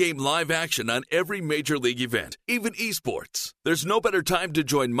has in-game live action on every major league event, even esports. There's no better time to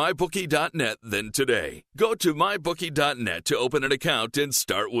join MyBookie.net than today. Go to MyBookie.net to open an account and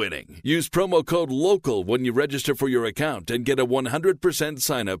start winning. Use promo code LOCAL when you register for your account and get a 100%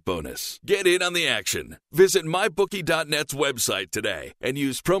 sign-up bonus. Get in on the action. Visit MyBookie.net's website today and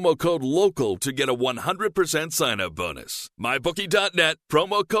use promo code LOCAL to get a 100% sign-up bonus. MyBookie.net,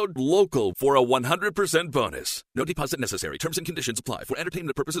 promo code LOCAL for a 100% bonus. No deposit necessary. Terms and conditions apply. For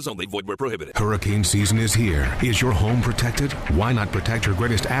entertainment purposes only. Void where prohibited. Hurricane season is here. Is your home protected? Why not protect your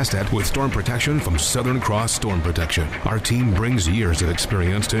greatest asset with storm protection from Southern Cross Storm Protection? Our team brings years of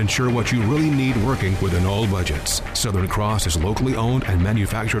experience to ensure what you really need working within all budgets. Southern Cross is locally owned and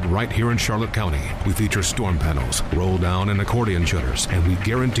manufactured right here in Charlotte County. We feature storm panels, roll down and accordion shutters, and we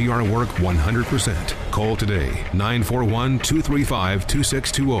guarantee our work 100%. Call today,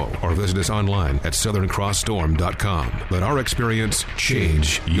 941-235-2620, or visit us online at southerncrossstorm.com. Let our experience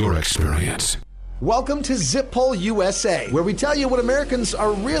change your experience. Welcome to Zip Poll USA, where we tell you what Americans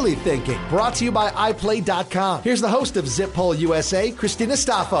are really thinking. Brought to you by iPlay.com. Here's the host of Zip Poll USA, Christina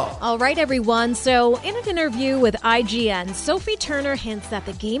Staffo. All right, everyone. So, in an interview with IGN, Sophie Turner hints that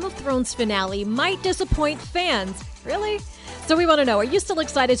the Game of Thrones finale might disappoint fans. Really? So we want to know, are you still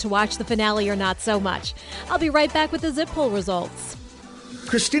excited to watch the finale or not so much? I'll be right back with the Zip Poll results.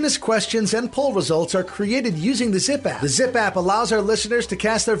 Christina's questions and poll results are created using the Zip app. The Zip app allows our listeners to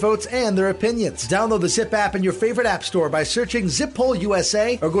cast their votes and their opinions. Download the Zip app in your favorite app store by searching Zip Poll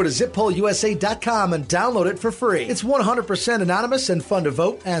USA or go to ZipPollUSA.com and download it for free. It's 100% anonymous and fun to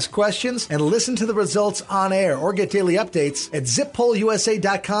vote, ask questions, and listen to the results on air or get daily updates at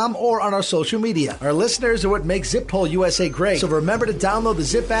ZipPollUSA.com or on our social media. Our listeners are what makes Zip Poll USA great, so remember to download the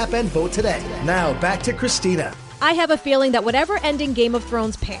Zip app and vote today. Now, back to Christina. I have a feeling that whatever ending Game of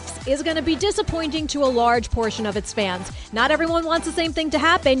Thrones picks is going to be disappointing to a large portion of its fans. Not everyone wants the same thing to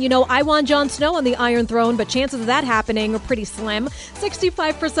happen. You know, I want Jon Snow on the Iron Throne, but chances of that happening are pretty slim.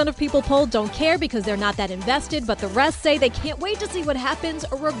 65% of people polled don't care because they're not that invested, but the rest say they can't wait to see what happens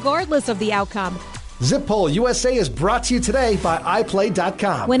regardless of the outcome. Zip Poll USA is brought to you today by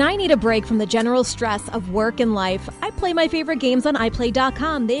iPlay.com. When I need a break from the general stress of work and life, I play my favorite games on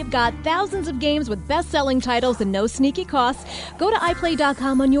iPlay.com. They've got thousands of games with best-selling titles and no sneaky costs. Go to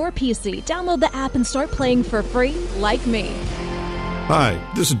iPlay.com on your PC, download the app, and start playing for free like me. Hi,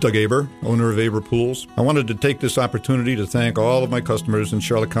 this is Doug Aber, owner of Aber Pools. I wanted to take this opportunity to thank all of my customers in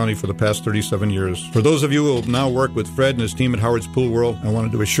Charlotte County for the past 37 years. For those of you who will now work with Fred and his team at Howard's Pool World, I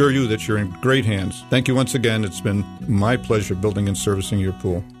wanted to assure you that you're in great hands. Thank you once again. It's been my pleasure building and servicing your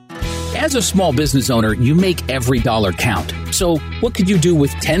pool. As a small business owner, you make every dollar count. So what could you do with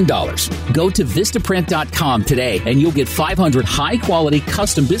 $10? Go to Vistaprint.com today and you'll get 500 high-quality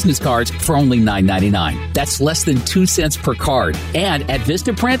custom business cards for only $9.99. That's less than 2 cents per card. And at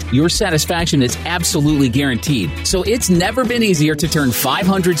Vistaprint, your satisfaction is absolutely guaranteed. So it's never been easier to turn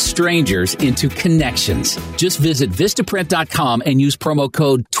 500 strangers into connections. Just visit Vistaprint.com and use promo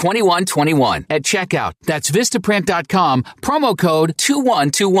code 2121 at checkout. That's Vistaprint.com, promo code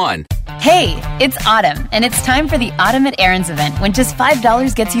 2121. Hey, it's autumn, and it's time for the Autumn at Aaron's event when just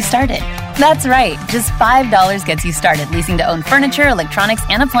 $5 gets you started. That's right, just $5 gets you started leasing to own furniture, electronics,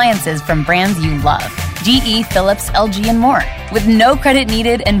 and appliances from brands you love. GE, Philips, LG, and more. With no credit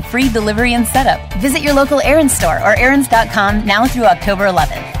needed and free delivery and setup. Visit your local Aaron's store or aarons.com now through October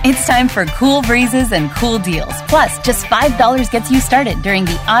 11th. It's time for cool breezes and cool deals. Plus, just $5 gets you started during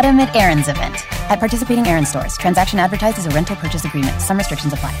the Autumn at Aaron's event. At participating Aaron stores, transaction advertised as a rental purchase agreement. Some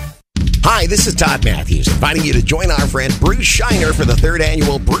restrictions apply. Hi, this is Todd Matthews, inviting you to join our friend Bruce Shiner for the 3rd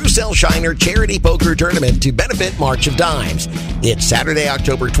annual Bruce L. Shiner Charity Poker Tournament to benefit March of Dimes. It's Saturday,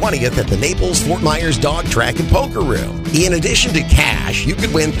 October 20th at the Naples-Fort Myers Dog Track and Poker Room. In addition to cash, you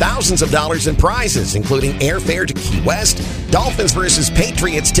could win thousands of dollars in prizes, including airfare to Key West, Dolphins versus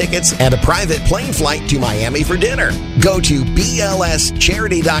Patriots tickets, and a private plane flight to Miami for dinner. Go to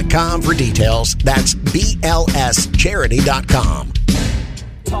blscharity.com for details. That's blscharity.com.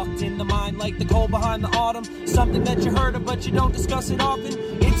 Tucked in the mind like the coal behind the autumn. Something that you heard of but you don't discuss it often.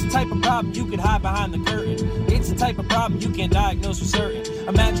 It's the type of problem you could hide behind the curtain. It's the type of problem you can't diagnose for certain.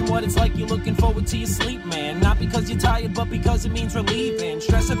 Imagine what it's like you're looking forward to your sleep, man. Not because you're tired, but because it means relieving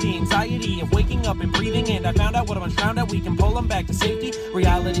stress of the anxiety of waking up and breathing. And I found out what I was drowned out, we can pull them back to safety.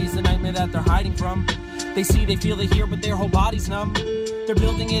 Reality's the nightmare that they're hiding from. They see, they feel, they hear, but their whole body's numb. They're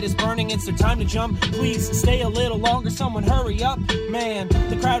building it, it's burning, it's their time to jump. Please stay a little longer, someone hurry up. Man,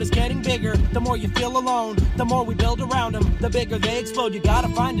 the crowd is getting bigger. The more you feel alone, the more we build around them. The bigger they explode, you gotta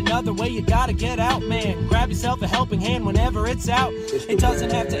find another way, you gotta get out, man. Grab yourself a helping hand whenever it's out. It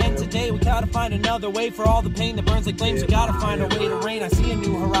doesn't have to end today, we gotta find another way. For all the pain that burns like flames, we gotta find a way to rain. I see a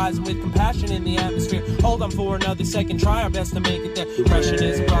new horizon with compassion in the atmosphere. Hold on for another second, try our best to make it there. Depression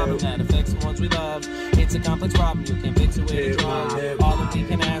is a problem that affects the ones we love. It's a complex problem, you can't fix it with a drug. All that we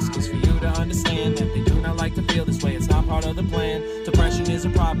can ask is for you to understand that they do not like to feel this way, it's not part of the plan. Depression is a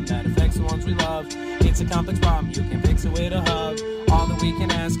problem that affects the ones we love. It's a complex problem, you can fix it with a hug. All that we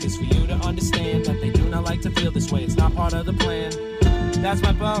can ask is for you to understand that they do not like to feel this way, it's not part of the plan. That's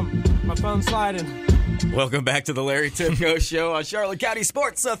my bum, my phone sliding. Welcome back to the Larry Tipko Show on Charlotte County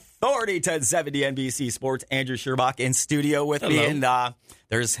Sports Authority, 1070 NBC Sports. Andrew Shirback in studio with me, and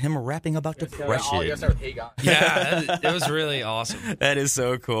there's him rapping about depression. Yeah, it was really awesome. That is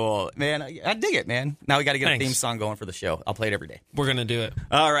so cool. Man, I dig it, man. Now we got to get a theme song going for the show. I'll play it every day. We're going to do it.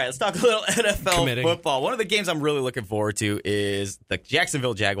 All right, let's talk a little NFL football. One of the games I'm really looking forward to is the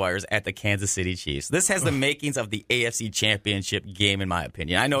Jacksonville Jaguars at the Kansas City Chiefs. This has the makings of the AFC Championship game, in my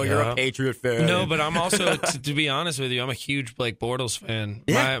opinion. I know you're a Patriot fan. No, but I'm also, to be honest with you, I'm a huge Blake Bortles fan.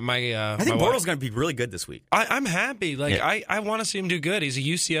 Yeah. I think Bortles is going to be really good this week. I'm happy. I want to see him do good. He's a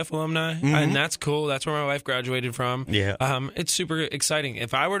UCF alumni, and that's cool. That's where my wife graduated from. Yeah. It's super exciting.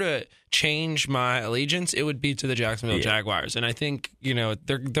 If I were to change my allegiance, it would be to the Jacksonville Jaguars, and I think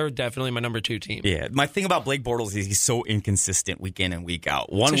they're definitely my number 2 team. Yeah. My thing about Blake Bortles is he's so inconsistent week in and week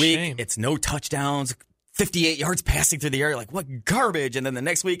out. One week shame. It's no touchdowns, 58 yards passing through the air. Like, what garbage? And then the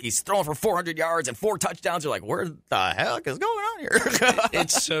next week he's throwing for 400 yards and 4 touchdowns. You're like, where the heck is going on here?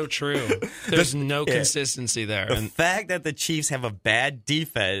 It's so true. There's no consistency there. The fact that the Chiefs have a bad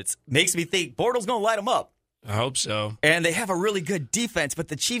defense makes me think Bortles going to light them up. I hope so. And they have a really good defense, but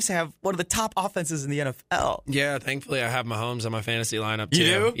the Chiefs have one of the top offenses in the NFL. Yeah, thankfully I have Mahomes on my fantasy lineup too. You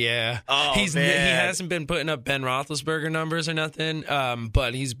do? Yeah. Oh, He hasn't been putting up Ben Roethlisberger numbers or nothing,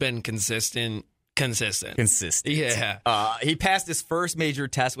 but he's been consistent. Yeah. He passed his first major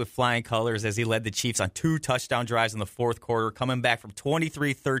test with flying colors as he led the Chiefs on 2 touchdown drives in the fourth quarter, coming back from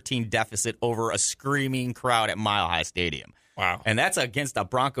 23-13 deficit over a screaming crowd at Mile High Stadium. Wow. And that's against a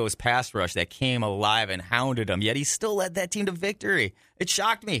Broncos pass rush that came alive and hounded him, yet he still led that team to victory. It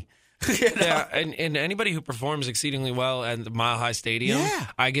shocked me. Yeah, and anybody who performs exceedingly well at the Mile High Stadium,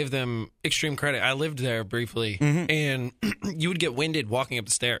 I give them extreme credit. I lived there briefly, and you would get winded walking up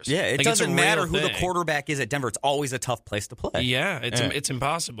the stairs. Yeah, it doesn't matter who the quarterback is at Denver. It's always a tough place to play. Yeah, it's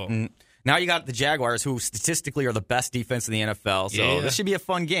impossible. Now you got the Jaguars, who statistically are the best defense in the NFL, so this should be a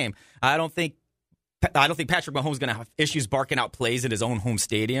fun game. I don't think Patrick Mahomes is going to have issues barking out plays at his own home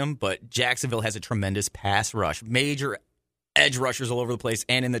stadium, but Jacksonville has a tremendous pass rush. Major edge rushers all over the place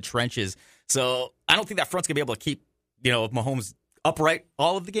and in the trenches. So I don't think that front's going to be able to keep, Mahomes upright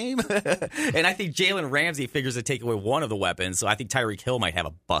all of the game. And I think Jalen Ramsey figures to take away one of the weapons. So I think Tyreek Hill might have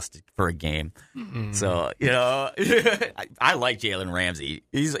a bust for a game. So, I like Jalen Ramsey.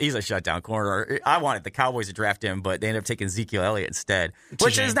 He's a shutdown corner. I wanted the Cowboys to draft him, but they ended up taking Ezekiel Elliott instead,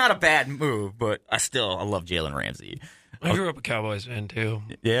 which is not a bad move, but I love Jalen Ramsey. I grew up a Cowboys fan, too.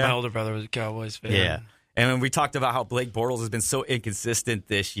 Yeah. My older brother was a Cowboys fan. Yeah. And when we talked about how Blake Bortles has been so inconsistent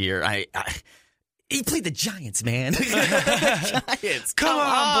this year, he played the Giants, man. Giants. Come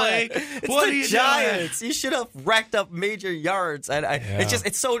on, Blake. What are you Giants? Doing? You should have racked up major yards. And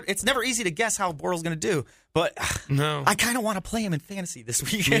it's never easy to guess how Bortles going to do. But I kind of want to play him in fantasy this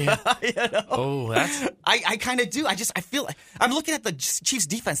week. Yeah. Oh, I kind of do. I feel like I'm looking at the Chiefs'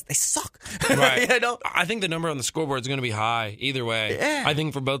 defense. They suck. Right. I think the number on the scoreboard is going to be high either way. Yeah. I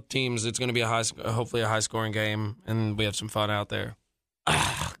think for both teams, it's going to be hopefully a high-scoring game, and we have some fun out there.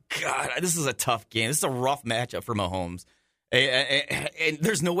 Oh, God, this is a tough game. This is a rough matchup for Mahomes. And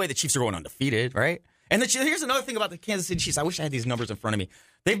there's no way the Chiefs are going undefeated, right? And here's another thing about the Kansas City Chiefs. I wish I had these numbers in front of me.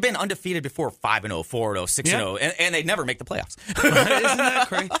 They've been undefeated before, 5-0, 4-0, 6-0, and they never make the playoffs. Isn't that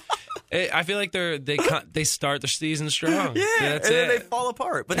crazy? I feel like they start their season strong. Yeah, that's and it. then they fall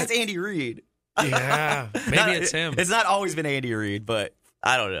apart. But that's Andy Reid. Yeah, maybe it's him. It's not always been Andy Reid, but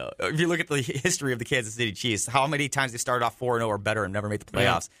I don't know. If you look at the history of the Kansas City Chiefs, how many times they started off 4-0 or better and never made the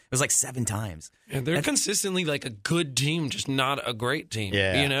playoffs? It was like 7 times. And they're consistently like a good team, just not a great team.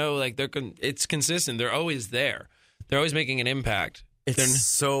 Yeah. You know, like it's consistent. They're always there. They're always making an impact. It's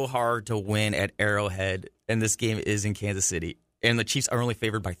so hard to win at Arrowhead, and this game is in Kansas City, and the Chiefs are only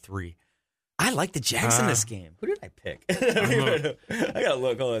favored by 3. I like the Jags in this game. Who did I pick? I gotta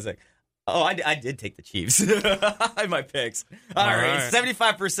look. Hold on a sec. Oh, I did take the Chiefs. I had my picks. All right.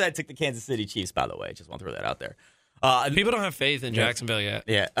 75% took the Kansas City Chiefs, by the way. Just want to throw that out there. People don't have faith in Jacksonville yet.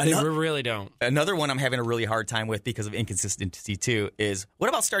 Yeah. They really don't. Another one I'm having a really hard time with because of inconsistency, too, is what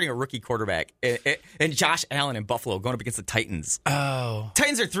about starting a rookie quarterback and Josh Allen in Buffalo going up against the Titans? Oh.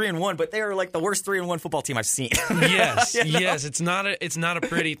 Titans are 3-1, but they are like the worst 3-1 football team I've seen. Yes, yes. It's not a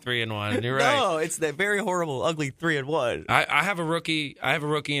pretty 3-1. You're right. No, it's that very horrible, ugly 3-1. I have a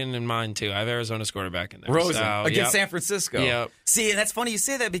rookie in mind, too. I have Arizona's quarterback in there. Rosen against San Francisco. Yep. See, and that's funny you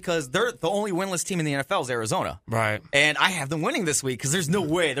say that because they're the only winless team in the NFL is Arizona. Right. And I have them winning this week because there's no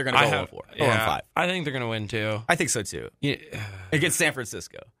way they're going to go 0-4. Yeah, 0-5. I think they're going to win, too. I think so, too. Yeah. Against San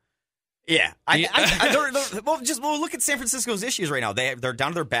Francisco. Yeah. We'll look at San Francisco's issues right now. They're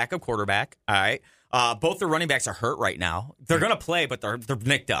down to their backup quarterback. All right. Both their running backs are hurt right now. They're going to play, but they're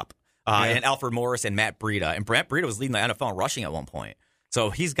nicked up. And Alfred Morris and Matt Breida. And Matt Breida was leading the NFL in rushing at one point. So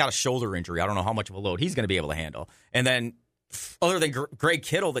he's got a shoulder injury. I don't know how much of a load he's going to be able to handle. And then other than Greg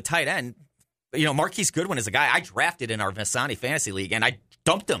Kittle, the tight end, Marquise Goodwin is a guy I drafted in our Visani Fantasy League, and I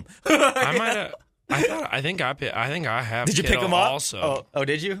dumped him. I think I have. Did you Kittle pick him up? Also, oh,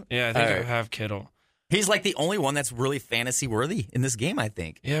 did you? Yeah, I think I have Kittle. He's like the only one that's really fantasy worthy in this game, I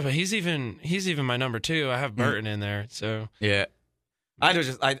think. Yeah, but he's even my number 2. I have Burton in there, so yeah.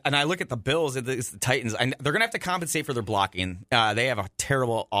 I look at the Bills, it's the Titans. They're going to have to compensate for their blocking. They have a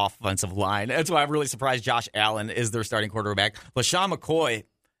terrible offensive line. That's why I'm really surprised Josh Allen is their starting quarterback. LaShawn McCoy,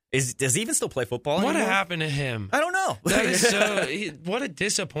 does he even still play football anymore? What happened to him? I don't know. That is what a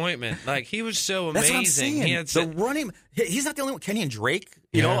disappointment. Like, he was so amazing. That's what I'm saying. He had he's not the only one. Kenny and Drake,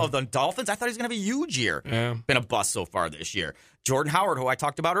 of the Dolphins, I thought he was going to have a huge year. Yeah. Been a bust so far this year. Jordan Howard, who I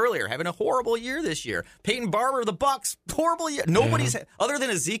talked about earlier, having a horrible year this year. Peyton Barber of the Bucs, horrible year. Nobody's other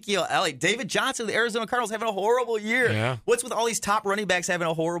than Ezekiel Elliott. David Johnson of the Arizona Cardinals having a horrible year. Yeah. What's with all these top running backs having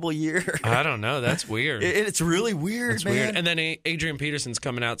a horrible year? I don't know. That's weird. It's really weird, it's man. Weird. And then Adrian Peterson's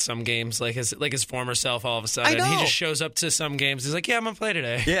coming out some games like his former self all of a sudden. I know. He just shows up to some games. He's like, yeah, I'm going to play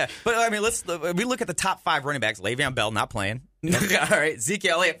today. Yeah. But, I mean, we look at the top 5 running backs. Le'Veon Bell not playing. All right.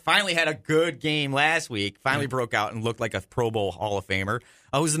 Ezekiel Elliott finally had a good game last week. Finally broke out and looked like a Pro Bowl Hall of Famer.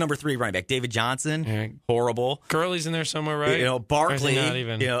 Who's the number 3 running back? David Johnson. Horrible. Gurley's in there somewhere, right? Barkley. Not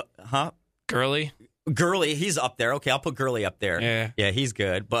even. Gurley. Gurley, he's up there. Okay, I'll put Gurley up there. Yeah, he's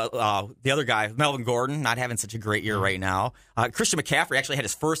good. But the other guy, Melvin Gordon, not having such a great year right now. Christian McCaffrey actually had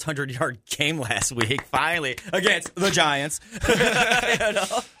his first 100-yard game last week, finally, against the Giants.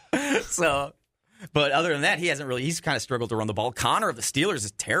 So... But other than that, he's kind of struggled to run the ball. Connor of the Steelers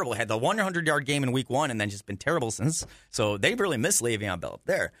is terrible. Had the 100-yard game in week 1 and then just been terrible since. So they really miss Le'Veon Bell up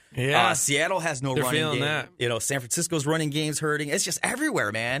there. Yeah. Seattle has no running game. That. San Francisco's running game's hurting. It's just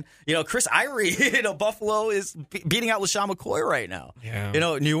everywhere, man. Chris Irie, Buffalo is beating out LaShawn McCoy right now.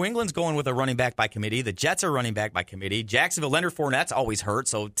 Yeah. New England's going with a running back by committee. The Jets are running back by committee. Jacksonville, Leonard Fournette's always hurt.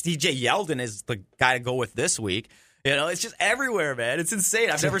 So TJ Yeldon is the guy to go with this week. It's just everywhere, man. It's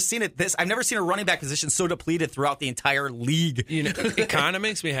insane. I've never seen I've never seen a running back position so depleted throughout the entire league. It kind of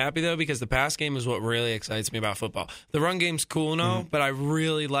makes me happy, though, because the pass game is what really excites me about football. The run game's cool and all, but I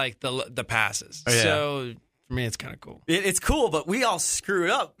really like the passes. Oh, yeah. So for me, it's kind of cool. It's cool, but we all screwed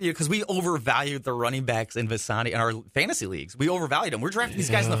up because we overvalued the running backs in Visani in our fantasy leagues. We overvalued them. We're drafting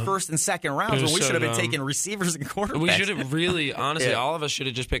these guys in the first and second rounds when we should have been taking receivers and quarterbacks. We should have really, honestly, all of us should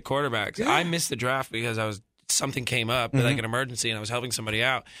have just picked quarterbacks. Yeah. I missed the draft because something came up, like an emergency, and I was helping somebody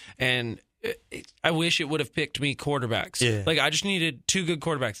out. And I wish it would have picked me quarterbacks. Yeah. Like, I just needed 2 good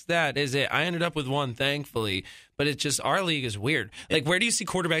quarterbacks. That is it. I ended up with one, thankfully. but it's just our league is weird. Like, where do you see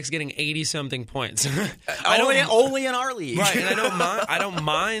quarterbacks getting 80-something points? Only in our league. Right, and I don't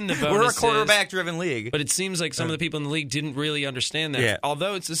mind the bonuses. We're a quarterback-driven league. But it seems like some of the people in the league didn't really understand that. Yeah.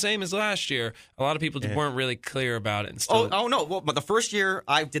 Although it's the same as last year, a lot of people weren't really clear about it. And still, no. Well, but the first year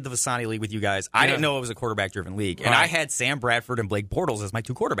I did the Vasani League with you guys, I didn't know it was a quarterback-driven league. And I had Sam Bradford and Blake Bortles as my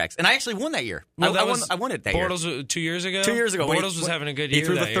 2 quarterbacks. And I actually won that year. I won it that year. Bortles 2 years ago? 2 years ago. Bortles was having a good year. He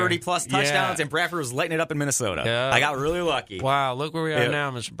threw the 30-plus touchdowns, and Bradford was lighting it up in Minnesota. Yeah. I got really lucky. Wow, look where we are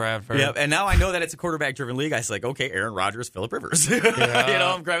now, Mr. Bradford. Yep, and now I know that it's a quarterback-driven league. I was like, okay, Aaron Rodgers, Phillip Rivers.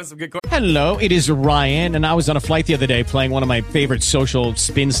 I'm grabbing some good quarterbacks. Hello, it is Ryan, and I was on a flight the other day playing one of my favorite social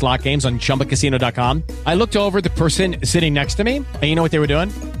spin slot games on ChumbaCasino.com. I looked over at the person sitting next to me, and you know what they were doing?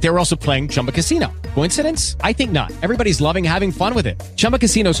 They were also playing Chumba Casino. Coincidence? I think not. Everybody's loving having fun with it. Chumba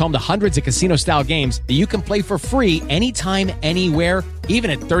Casino is home to hundreds of casino-style games that you can play for free anytime, anywhere, even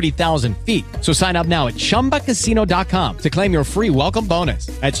at 30,000 feet. So sign up now at ChumbaCasino.com to claim your free welcome bonus.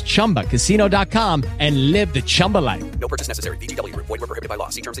 That's ChumbaCasino.com and live the Chumba life. No purchase necessary. VGW. Void where prohibited by law.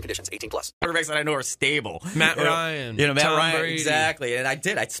 See terms and conditions. 18+. Quarterbacks that I know are stable. Matt Ryan. Matt Tom Ryan. Brady. Exactly. And I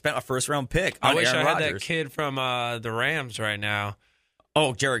did. I spent a first-round pick on I wish Aaron I had Rodgers. that kid from the Rams right now.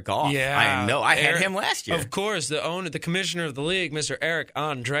 Oh, Jared Goff. Yeah. I know. I had him last year. Of course. The commissioner of the league, Mr. Eric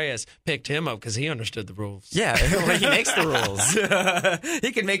Andreas, picked him up because he understood the rules. Yeah. He makes the rules.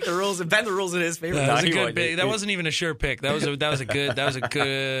 He can make the rules and bend the rules in his favor. That wasn't even a sure pick. That was a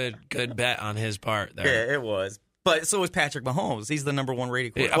good bet on his part there. Yeah, it was. But so was Patrick Mahomes. He's the number 1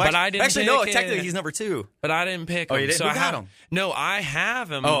 rated quarterback. But I didn't technically he's number 2. But I didn't pick him. Oh, you didn't? So Who got him? No, I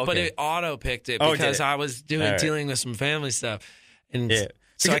have him, but it auto-picked it Oh, because did it? I was dealing with some family stuff. And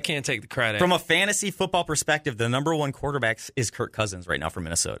so I can't take the credit. From a fantasy football perspective, the number 1 quarterback is Kirk Cousins right now for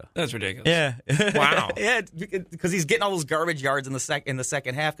Minnesota. That's ridiculous. Yeah. Wow. Yeah, because he's getting all those garbage yards in the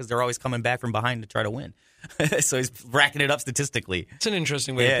second half because they're always coming back from behind to try to win. So he's racking it up statistically. It's an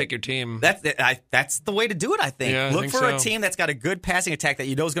interesting way to pick your team. That's the way to do it, I think. Yeah, Look for a team that's got a good passing attack that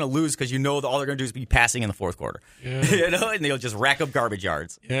you know is going to lose because you know that all they're going to do is be passing in the fourth quarter. Yeah. And they'll just rack up garbage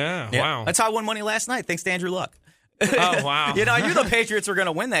yards. Yeah, wow. That's how I won money last night, thanks to Andrew Luck. Oh, wow. I knew the Patriots were going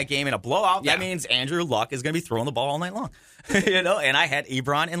to win that game in a blowout. Yeah. That means Andrew Luck is going to be throwing the ball all night long. And I had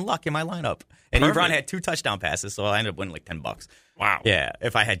Ebron and Luck in my lineup. And Ebron had 2 touchdown passes, so I ended up winning like $10. Wow. Yeah.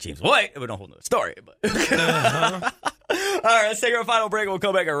 If I had James White, it would be a whole nother story. But All right, let's take our final break. We'll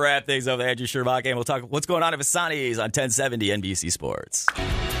come back and wrap things up with Andrew Shirback, and we'll talk what's going on at Vasani's on 1070 NBC Sports.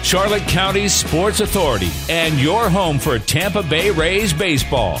 Charlotte County's Sports Authority and your home for Tampa Bay Rays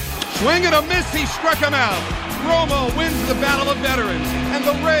baseball. Swing and a miss, he struck him out. Romo wins the Battle of Veterans, and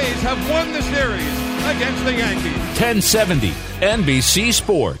the Rays have won the series against the Yankees. 1070 NBC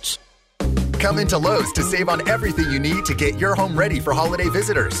Sports. Come into Lowe's to save on everything you need to get your home ready for holiday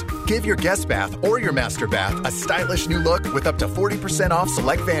visitors. Give your guest bath or your master bath a stylish new look with up to 40% off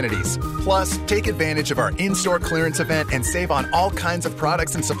select vanities. Plus, take advantage of our in-store clearance event and save on all kinds of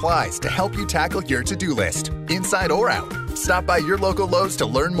products and supplies to help you tackle your to-do list, inside or out. Stop by your local Lowe's to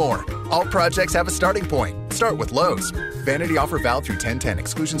learn more. All projects have a starting point. Start with Lowe's. Vanity offer valid through 10/10.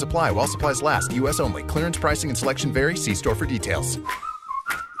 Exclusions apply while supplies last. U.S. only. Clearance pricing and selection vary. See store for details.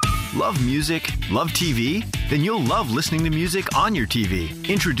 Love music? Love TV? Then you'll love listening to music on your TV.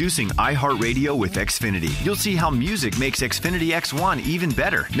 Introducing iHeartRadio with Xfinity. You'll see how music makes Xfinity X1 even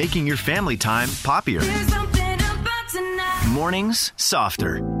better, making your family time poppier. Mornings,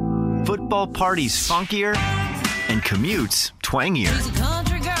 softer. Football parties, funkier. And commutes, twangier.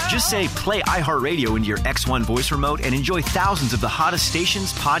 Just say play iHeartRadio into your X1 voice remote and enjoy thousands of the hottest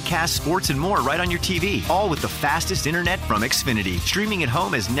stations, podcasts, sports, and more right on your TV. All with the fastest internet from Xfinity. Streaming at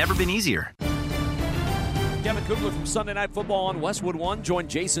home has never been easier. Kevin Kugler from Sunday Night Football on Westwood One joined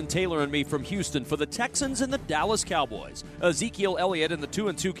Jason Taylor and me from Houston for the Texans and the Dallas Cowboys. Ezekiel Elliott and the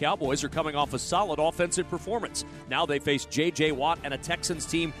 2-2 Cowboys are coming off a solid offensive performance. Now they face J.J. Watt and a Texans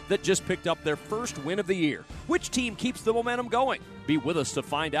team that just picked up their first win of the year. Which team keeps the momentum going? Be with us to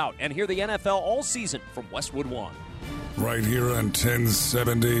find out and hear the NFL all season from Westwood One. Right here on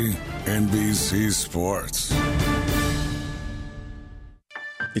 1070 NBC Sports.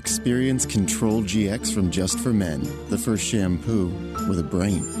 Experience Control GX from Just for Men, the first shampoo with a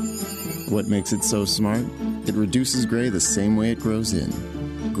brain. What makes it so smart? It reduces gray the same way it grows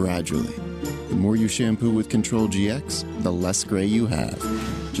in, gradually. The more you shampoo with Control GX, the less gray you have.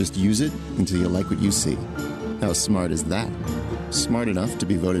 Just use it until you like what you see. How smart is that? Smart enough to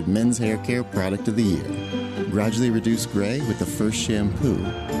be voted Men's Hair Care Product of the Year. Gradually reduce gray with the first shampoo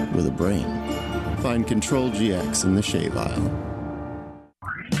with a brain. Find Control GX in the shave aisle.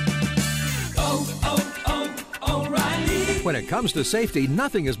 When it comes to safety,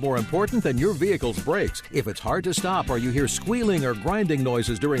 nothing is more important than your vehicle's brakes. If it's hard to stop or you hear squealing or grinding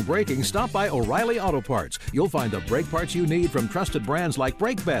noises during braking, stop by O'Reilly Auto Parts. You'll find the brake parts you need from trusted brands like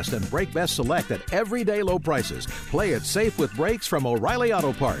Brake Best and Brake Best Select at everyday low prices. Play it safe with brakes from O'Reilly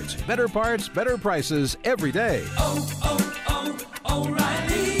Auto Parts. Better parts, better prices every day.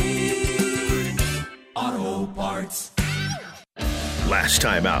 O'Reilly Auto Parts. Last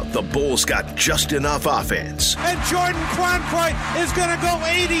time out, the Bulls got just enough offense. And Jordan Cronkrite is going to go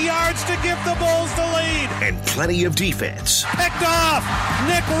 80 yards to give the Bulls the lead. And plenty of defense. Picked off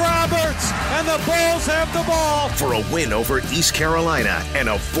Nick Roberts, and the Bulls have the ball. For a win over East Carolina and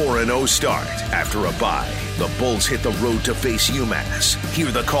a 4-0 start. After a bye, the Bulls hit the road to face UMass.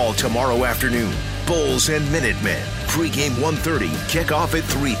 Hear the call tomorrow afternoon. Bulls and Minutemen. Pre-game 1:30, kickoff at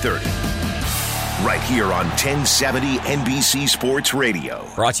 3:30. Right here on 1070 NBC Sports Radio.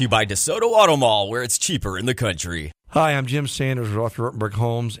 Brought to you by DeSoto Auto Mall, where it's cheaper in the country. Hi, I'm Jim Sanders with Arthur Ruttenberg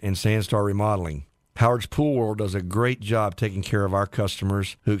Homes and Sandstar Remodeling. Howard's Pool World does a great job taking care of our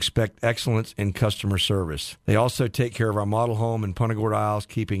customers who expect excellence in customer service. They also take care of our model home and Punta Gorda Isles,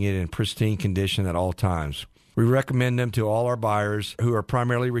 keeping it in pristine condition at all times. We recommend them to all our buyers who are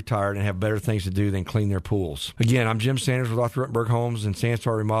primarily retired and have better things to do than clean their pools. Again, I'm Jim Sanders with Arthur Ruttenberg Homes and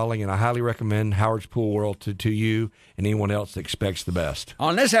Sandstar Remodeling, and I highly recommend Howard's Pool World to you and anyone else that expects the best.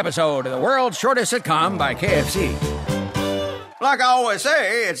 On this episode of The World's Shortest Sitcom by KFC. Like I always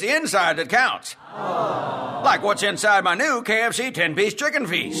say, it's the inside that counts. Like what's inside my new KFC 10-piece chicken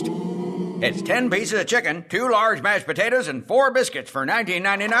feast. It's 10 pieces of chicken, 2 large mashed potatoes, and 4 biscuits for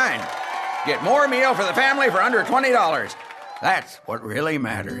 $19.99. Get more meal for the family for under $20. That's what really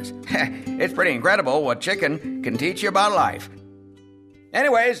matters. It's pretty incredible what chicken can teach you about life.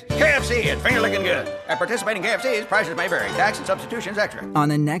 Anyways, KFC, it's finger licking good. At participating KFCs, prices may vary. Tax and substitutions extra. On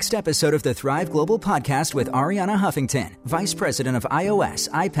the next episode of the Thrive Global Podcast with Ariana Huffington, Vice President of iOS,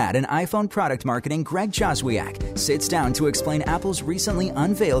 iPad, and iPhone product marketing Greg Joswiak sits down to explain Apple's recently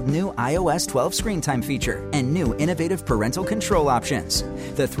unveiled new iOS 12 screen time feature and new innovative parental control options.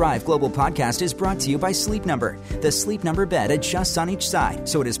 The Thrive Global Podcast is brought to you by Sleep Number. The Sleep Number bed adjusts on each side,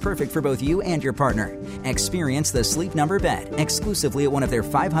 so it is perfect for both you and your partner. Experience the Sleep Number bed exclusively at one of their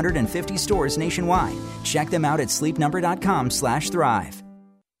 550 stores nationwide. Check them out at sleepnumber.com/thrive.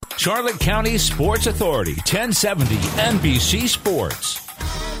 Charlotte County Sports Authority, 1070 NBC Sports.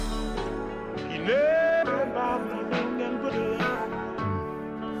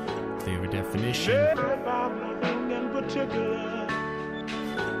 Clearer definition.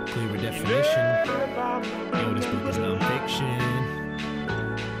 Clearer definition. Yo, this book is nonfiction.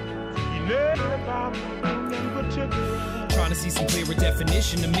 Trying to see some clearer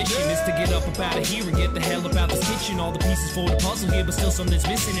definition. The mission is to get up up out of here and get the hell about this kitchen. All the pieces for the puzzle here, but still something's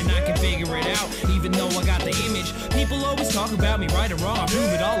missing and I can figure it out. Even though I got the image, people always talk about me, right or wrong. I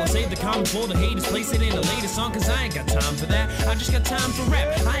prove it all. I save the comment for the haters, place it in the latest song, cause I ain't got time for that. I just got time for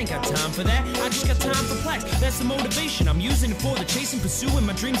rap. I ain't got time for that. I just got time for plaques. That's the motivation. I'm using it for the chase and pursuing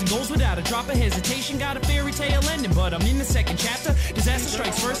my dreams and goals without a drop of hesitation. Got a fairy tale ending, but I'm in the second chapter. Disaster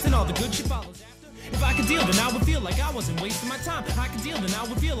strikes first and all the good shit follows after. If I could deal, then I would feel like I wasn't wasting my time. I could deal, then I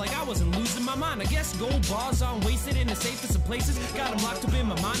would feel like I wasn't losing my mind. I guess gold bars aren't wasted in the safest of places. Got them locked up in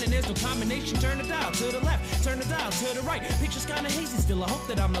my mind and there's no combination. Turn the dial to the left, turn the dial to the right. Picture's kinda hazy still, I hope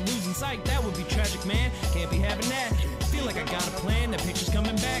that I'm not losing sight. That would be tragic, man, can't be having that. Feel like I got a plan, the picture's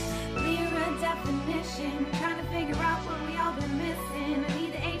coming back. Clearer definition, trying to figure out what we all been missing. I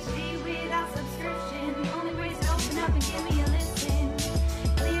need the HD without subscription. The only way is to open up and give me a listen.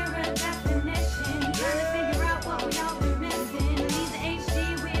 Clearer definition, trying to figure out what we all been missing. I need the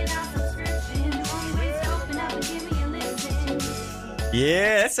HD without subscription. The only way is to open up and give me a listen.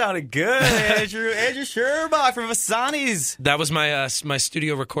 Yeah, that sounded good, Andrew. Andrew Shirback from Vasani's. That was my my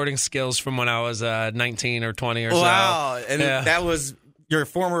studio recording skills from when I was 19 or 20 or so. Wow, and that was your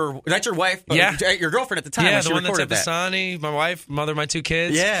former, not your wife, but your girlfriend at the time. Yeah, the one that's at Vasani, my wife, mother of my 2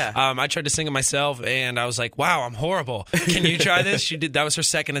 kids. Yeah. I tried to sing it myself, and I was like, wow, I'm horrible. Can you try this? She did. That was her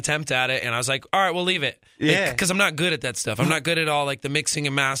second attempt at it, and I was like, all right, we'll leave it. Yeah. Because I'm not good at that stuff. I'm not good at all, like, the mixing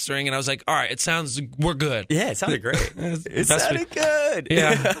and mastering, and I was like, all right, we're good. Yeah, it sounded great. It sounded good.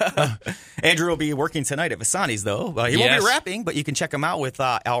 Yeah. Andrew will be working tonight at Vasani's, though. He won't be rapping, but you can check him out with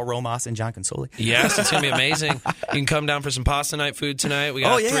Al Romas and John Consoli. Yes, it's going to be amazing. You can come down for some pasta night food tonight. We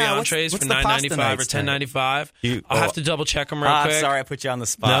got 3 entrees for $9.95 or $10.95. I'll have to double check them real quick. Sorry, I put you on the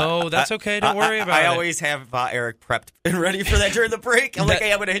spot. No, that's okay. Don't worry about it. I always have Eric prepped and ready for that during the break. I'm like,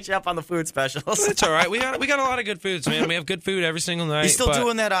 hey, I'm going to hit you up on the food specials. It's all right. We got a lot of good foods, man. We have good food every single night. You're still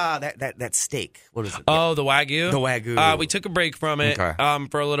doing that steak. What is it? Oh, the Wagyu? The Wagyu. We took a break from it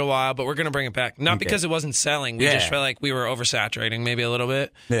for a little while, but we're going to to bring it back. Not because it wasn't selling. We just felt like we were oversaturating maybe a little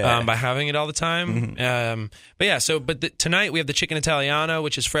bit by having it all the time. Tonight we have the chicken Italiano,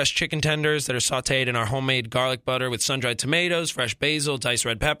 which is fresh chicken tenders that are sautéed in our homemade garlic butter with sun-dried tomatoes, fresh basil, diced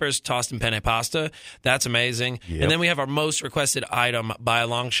red peppers, tossed in penne pasta. That's amazing. Yep. And then we have our most requested item by a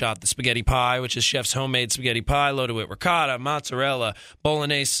long shot, the spaghetti pie, which is chef's homemade spaghetti pie loaded with ricotta, mozzarella,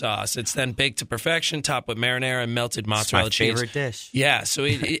 bolognese sauce. It's then baked to perfection, topped with marinara and melted mozzarella cheese. My favorite dish. Yeah, so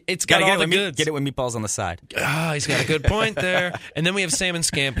it's got all the goods. Get it with meatballs on the side. He's got a good point there. And then we have salmon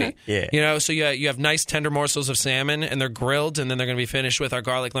scampi. So you have nice tender morsels of salmon, and they're grilled, and then they're going to be finished with our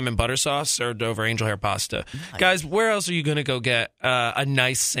garlic lemon butter sauce served over angel hair pasta. Nice. Guys, where else are you going to go get a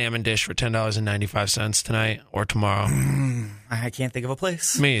nice salmon dish for $10.95 tonight or tomorrow? I can't think of a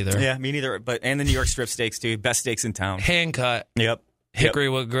place. Me either. Yeah, me neither. And the New York strip steaks, too. Best steaks in town. Hand cut. Yep. Hickory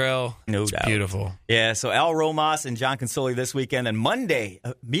Wood Grill. No it's doubt. Beautiful. Yeah, so Al Romas and John Consoli this weekend. And Monday,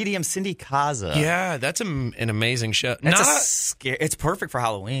 Medium Cindy Kaza. Yeah, that's an amazing show. It's perfect for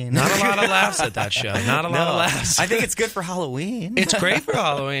Halloween. Not a lot of laughs at that show. Not a lot of laughs. I think it's good for Halloween. It's great for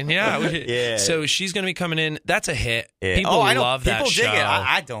Halloween, yeah. So she's going to be coming in. That's a hit. Yeah. People love that show. People dig it.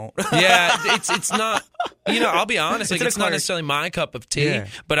 I don't. Yeah, it's not... I'll be honest. It's not necessarily my cup of tea,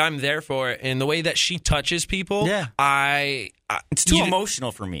 but I'm there for it. And the way that she touches people, it's too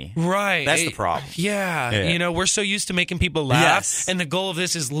emotional for me. Right. That's the problem. Yeah. We're so used to making people laugh, and the goal of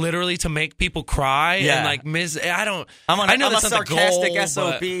this is literally to make people cry and I know I'm that's a not the sarcastic goal,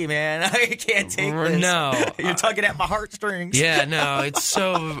 SOB, man. I can't take this. No. You're tugging at my heartstrings. Yeah, no, it's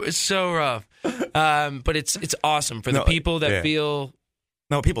so rough. But it's awesome for the people that feel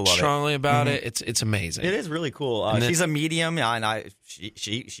people love strongly about it. It's amazing. It is really cool. She's a medium, and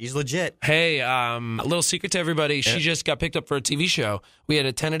she's legit. Hey, a little secret to everybody. She just got picked up for a TV show. We had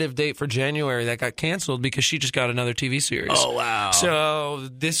a tentative date for January that got canceled because she just got another TV series. Oh, wow. So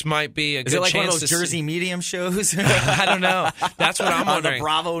this might be a good chance. Is it like one of those to Jersey medium shows? I don't know. That's what I'm wondering. On the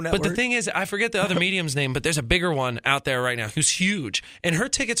Bravo Network. But the thing is, I forget the other medium's name, but there's a bigger one out there right now who's huge. And her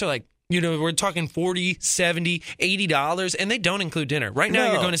tickets are like, we're talking $40, $70, $80, and they don't include dinner. Right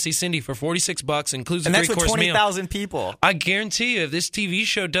now, you're going to see Cindy for $46, includes a 3-course meal. And that's with 20,000 people. I guarantee you, if this TV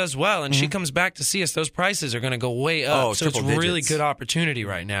show does well and she comes back to see us, those prices are going to go way up. Oh, so it's a really good opportunity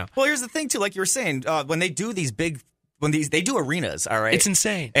right now. Well, here's the thing, too. Like you were saying, when they do these they do arenas, all right? It's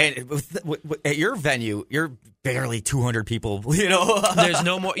insane. And at your venue, you're barely 200 people, There's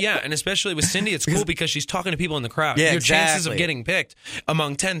no more. Yeah, and especially with Cindy, it's cool because she's talking to people in the crowd. Yeah, your chances of getting picked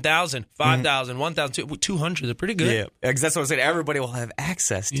among 10,000, 5,000, 1,000, 200 are pretty good. Yeah, because that's what I'm saying. Everybody will have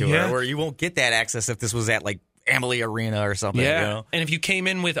access to her, where you won't get that access if this was at, like, Amalie Arena or something. Yeah, and if you came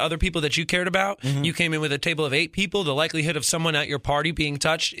in with other people that you cared about, you came in with a table of 8 people, the likelihood of someone at your party being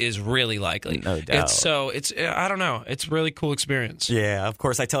touched is really likely. No doubt. I don't know. It's a really cool experience. Yeah, of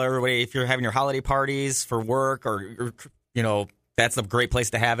course. I tell everybody, if you're having your holiday parties for work or that's a great place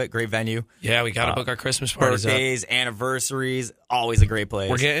to have it. Great venue. Yeah, we got to book our Christmas parties. Birthdays, anniversaries, always a great place.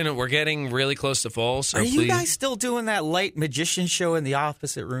 We're getting really close to full. So you guys still doing that light magician show in the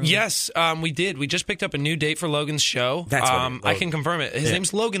opposite room? Yes, we did. We just picked up a new date for Logan's show. That's I can confirm it. His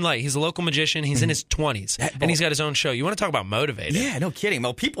name's Logan Light. He's a local magician. He's in his 20s, and he's got his own show. You want to talk about motivating? Yeah, no kidding.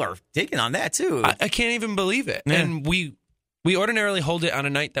 Well, people are digging on that too. I can't even believe it. Yeah. And we ordinarily hold it on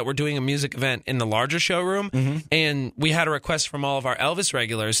a night that we're doing a music event in the larger showroom, and we had a request from all of our Elvis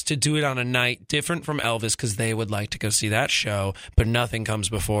regulars to do it on a night different from Elvis because they would like to go see that show, but nothing comes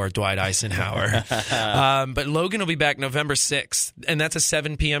before Dwight Eisenhower. But Logan will be back November 6th, and that's a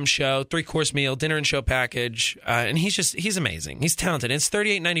 7 p.m. show, 3-course meal, dinner and show package, and he's amazing. He's talented. It's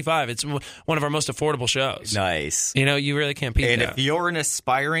 $38.95. It's one of our most affordable shows. Nice. You really can't beat that. And if you're an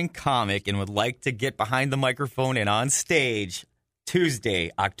aspiring comic and would like to get behind the microphone and on stage,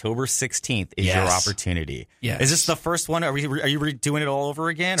 Tuesday, October 16th is your opportunity. Yes. Is this the first one? Are you doing it all over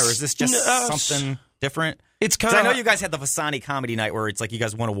again, or is this just something different? It's kind of. I know you guys had the Vasani Comedy Night where it's like you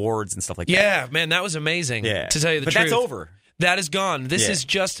guys won awards and stuff like that. Yeah, man, that was amazing. Yeah. To tell you the truth, but that's over. That is gone. This is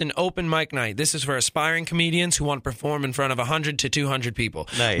just an open mic night. This is for aspiring comedians who want to perform in front of 100 to 200 people.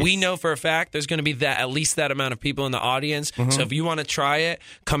 Nice. We know for a fact there's going to be at least that amount of people in the audience. So if you want to try it,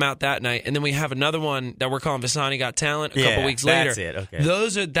 come out that night. And then we have another one that we're calling Vasani Got Talent a couple weeks later. That's it.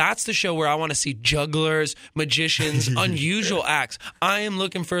 Okay. That's the show where I want to see jugglers, magicians, unusual acts. I am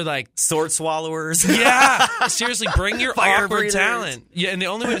looking for like sword swallowers. Yeah, seriously, bring your Fire awkward breathers. talent. Yeah, and the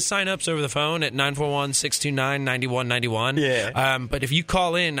only way to sign up is over the phone at 941-629-9191. Yeah. But if you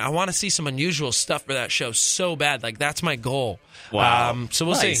call in, I want to see some unusual stuff for that show so bad. Like, that's my goal. Wow. So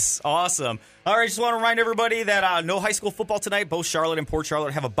we'll see. Awesome. All right, just want to remind everybody that no high school football tonight. Both Charlotte and Port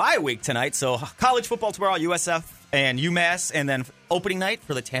Charlotte have a bye week tonight. So college football tomorrow, USF and UMass, and then opening night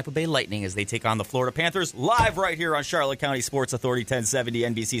for the Tampa Bay Lightning as they take on the Florida Panthers, live right here on Charlotte County Sports Authority 1070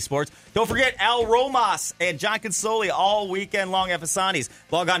 NBC Sports. Don't forget Al Romas and John Consoli all weekend long at Vasani's.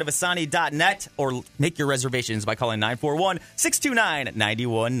 Log on to Vasani.net or make your reservations by calling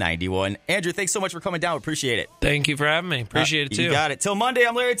 941-629-9191. Andrew, thanks so much for coming down. We appreciate it. Thank you for having me. Appreciate it, too. You got it. Till Monday,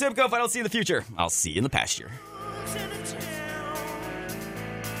 I'm Larry Timko. If I don't see you in the future, I'll see you in the pasture.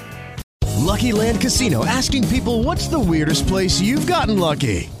 Lucky Land Casino, asking people, what's the weirdest place you've gotten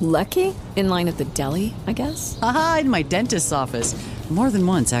lucky? Lucky? In line at the deli, I guess? Aha, in my dentist's office. More than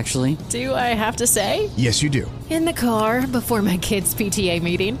once, actually. Do I have to say? Yes, you do. In the car before my kids' PTA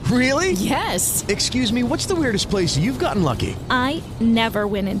meeting. Really? Yes. Excuse me, what's the weirdest place you've gotten lucky? I never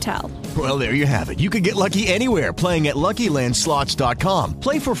win and tell. Well, there you have it. You can get lucky anywhere, playing at LuckyLandSlots.com.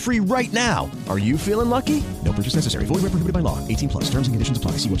 Play for free right now. Are you feeling lucky? No purchase necessary. Void where prohibited by law. 18+. Terms and conditions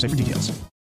apply. See website for details.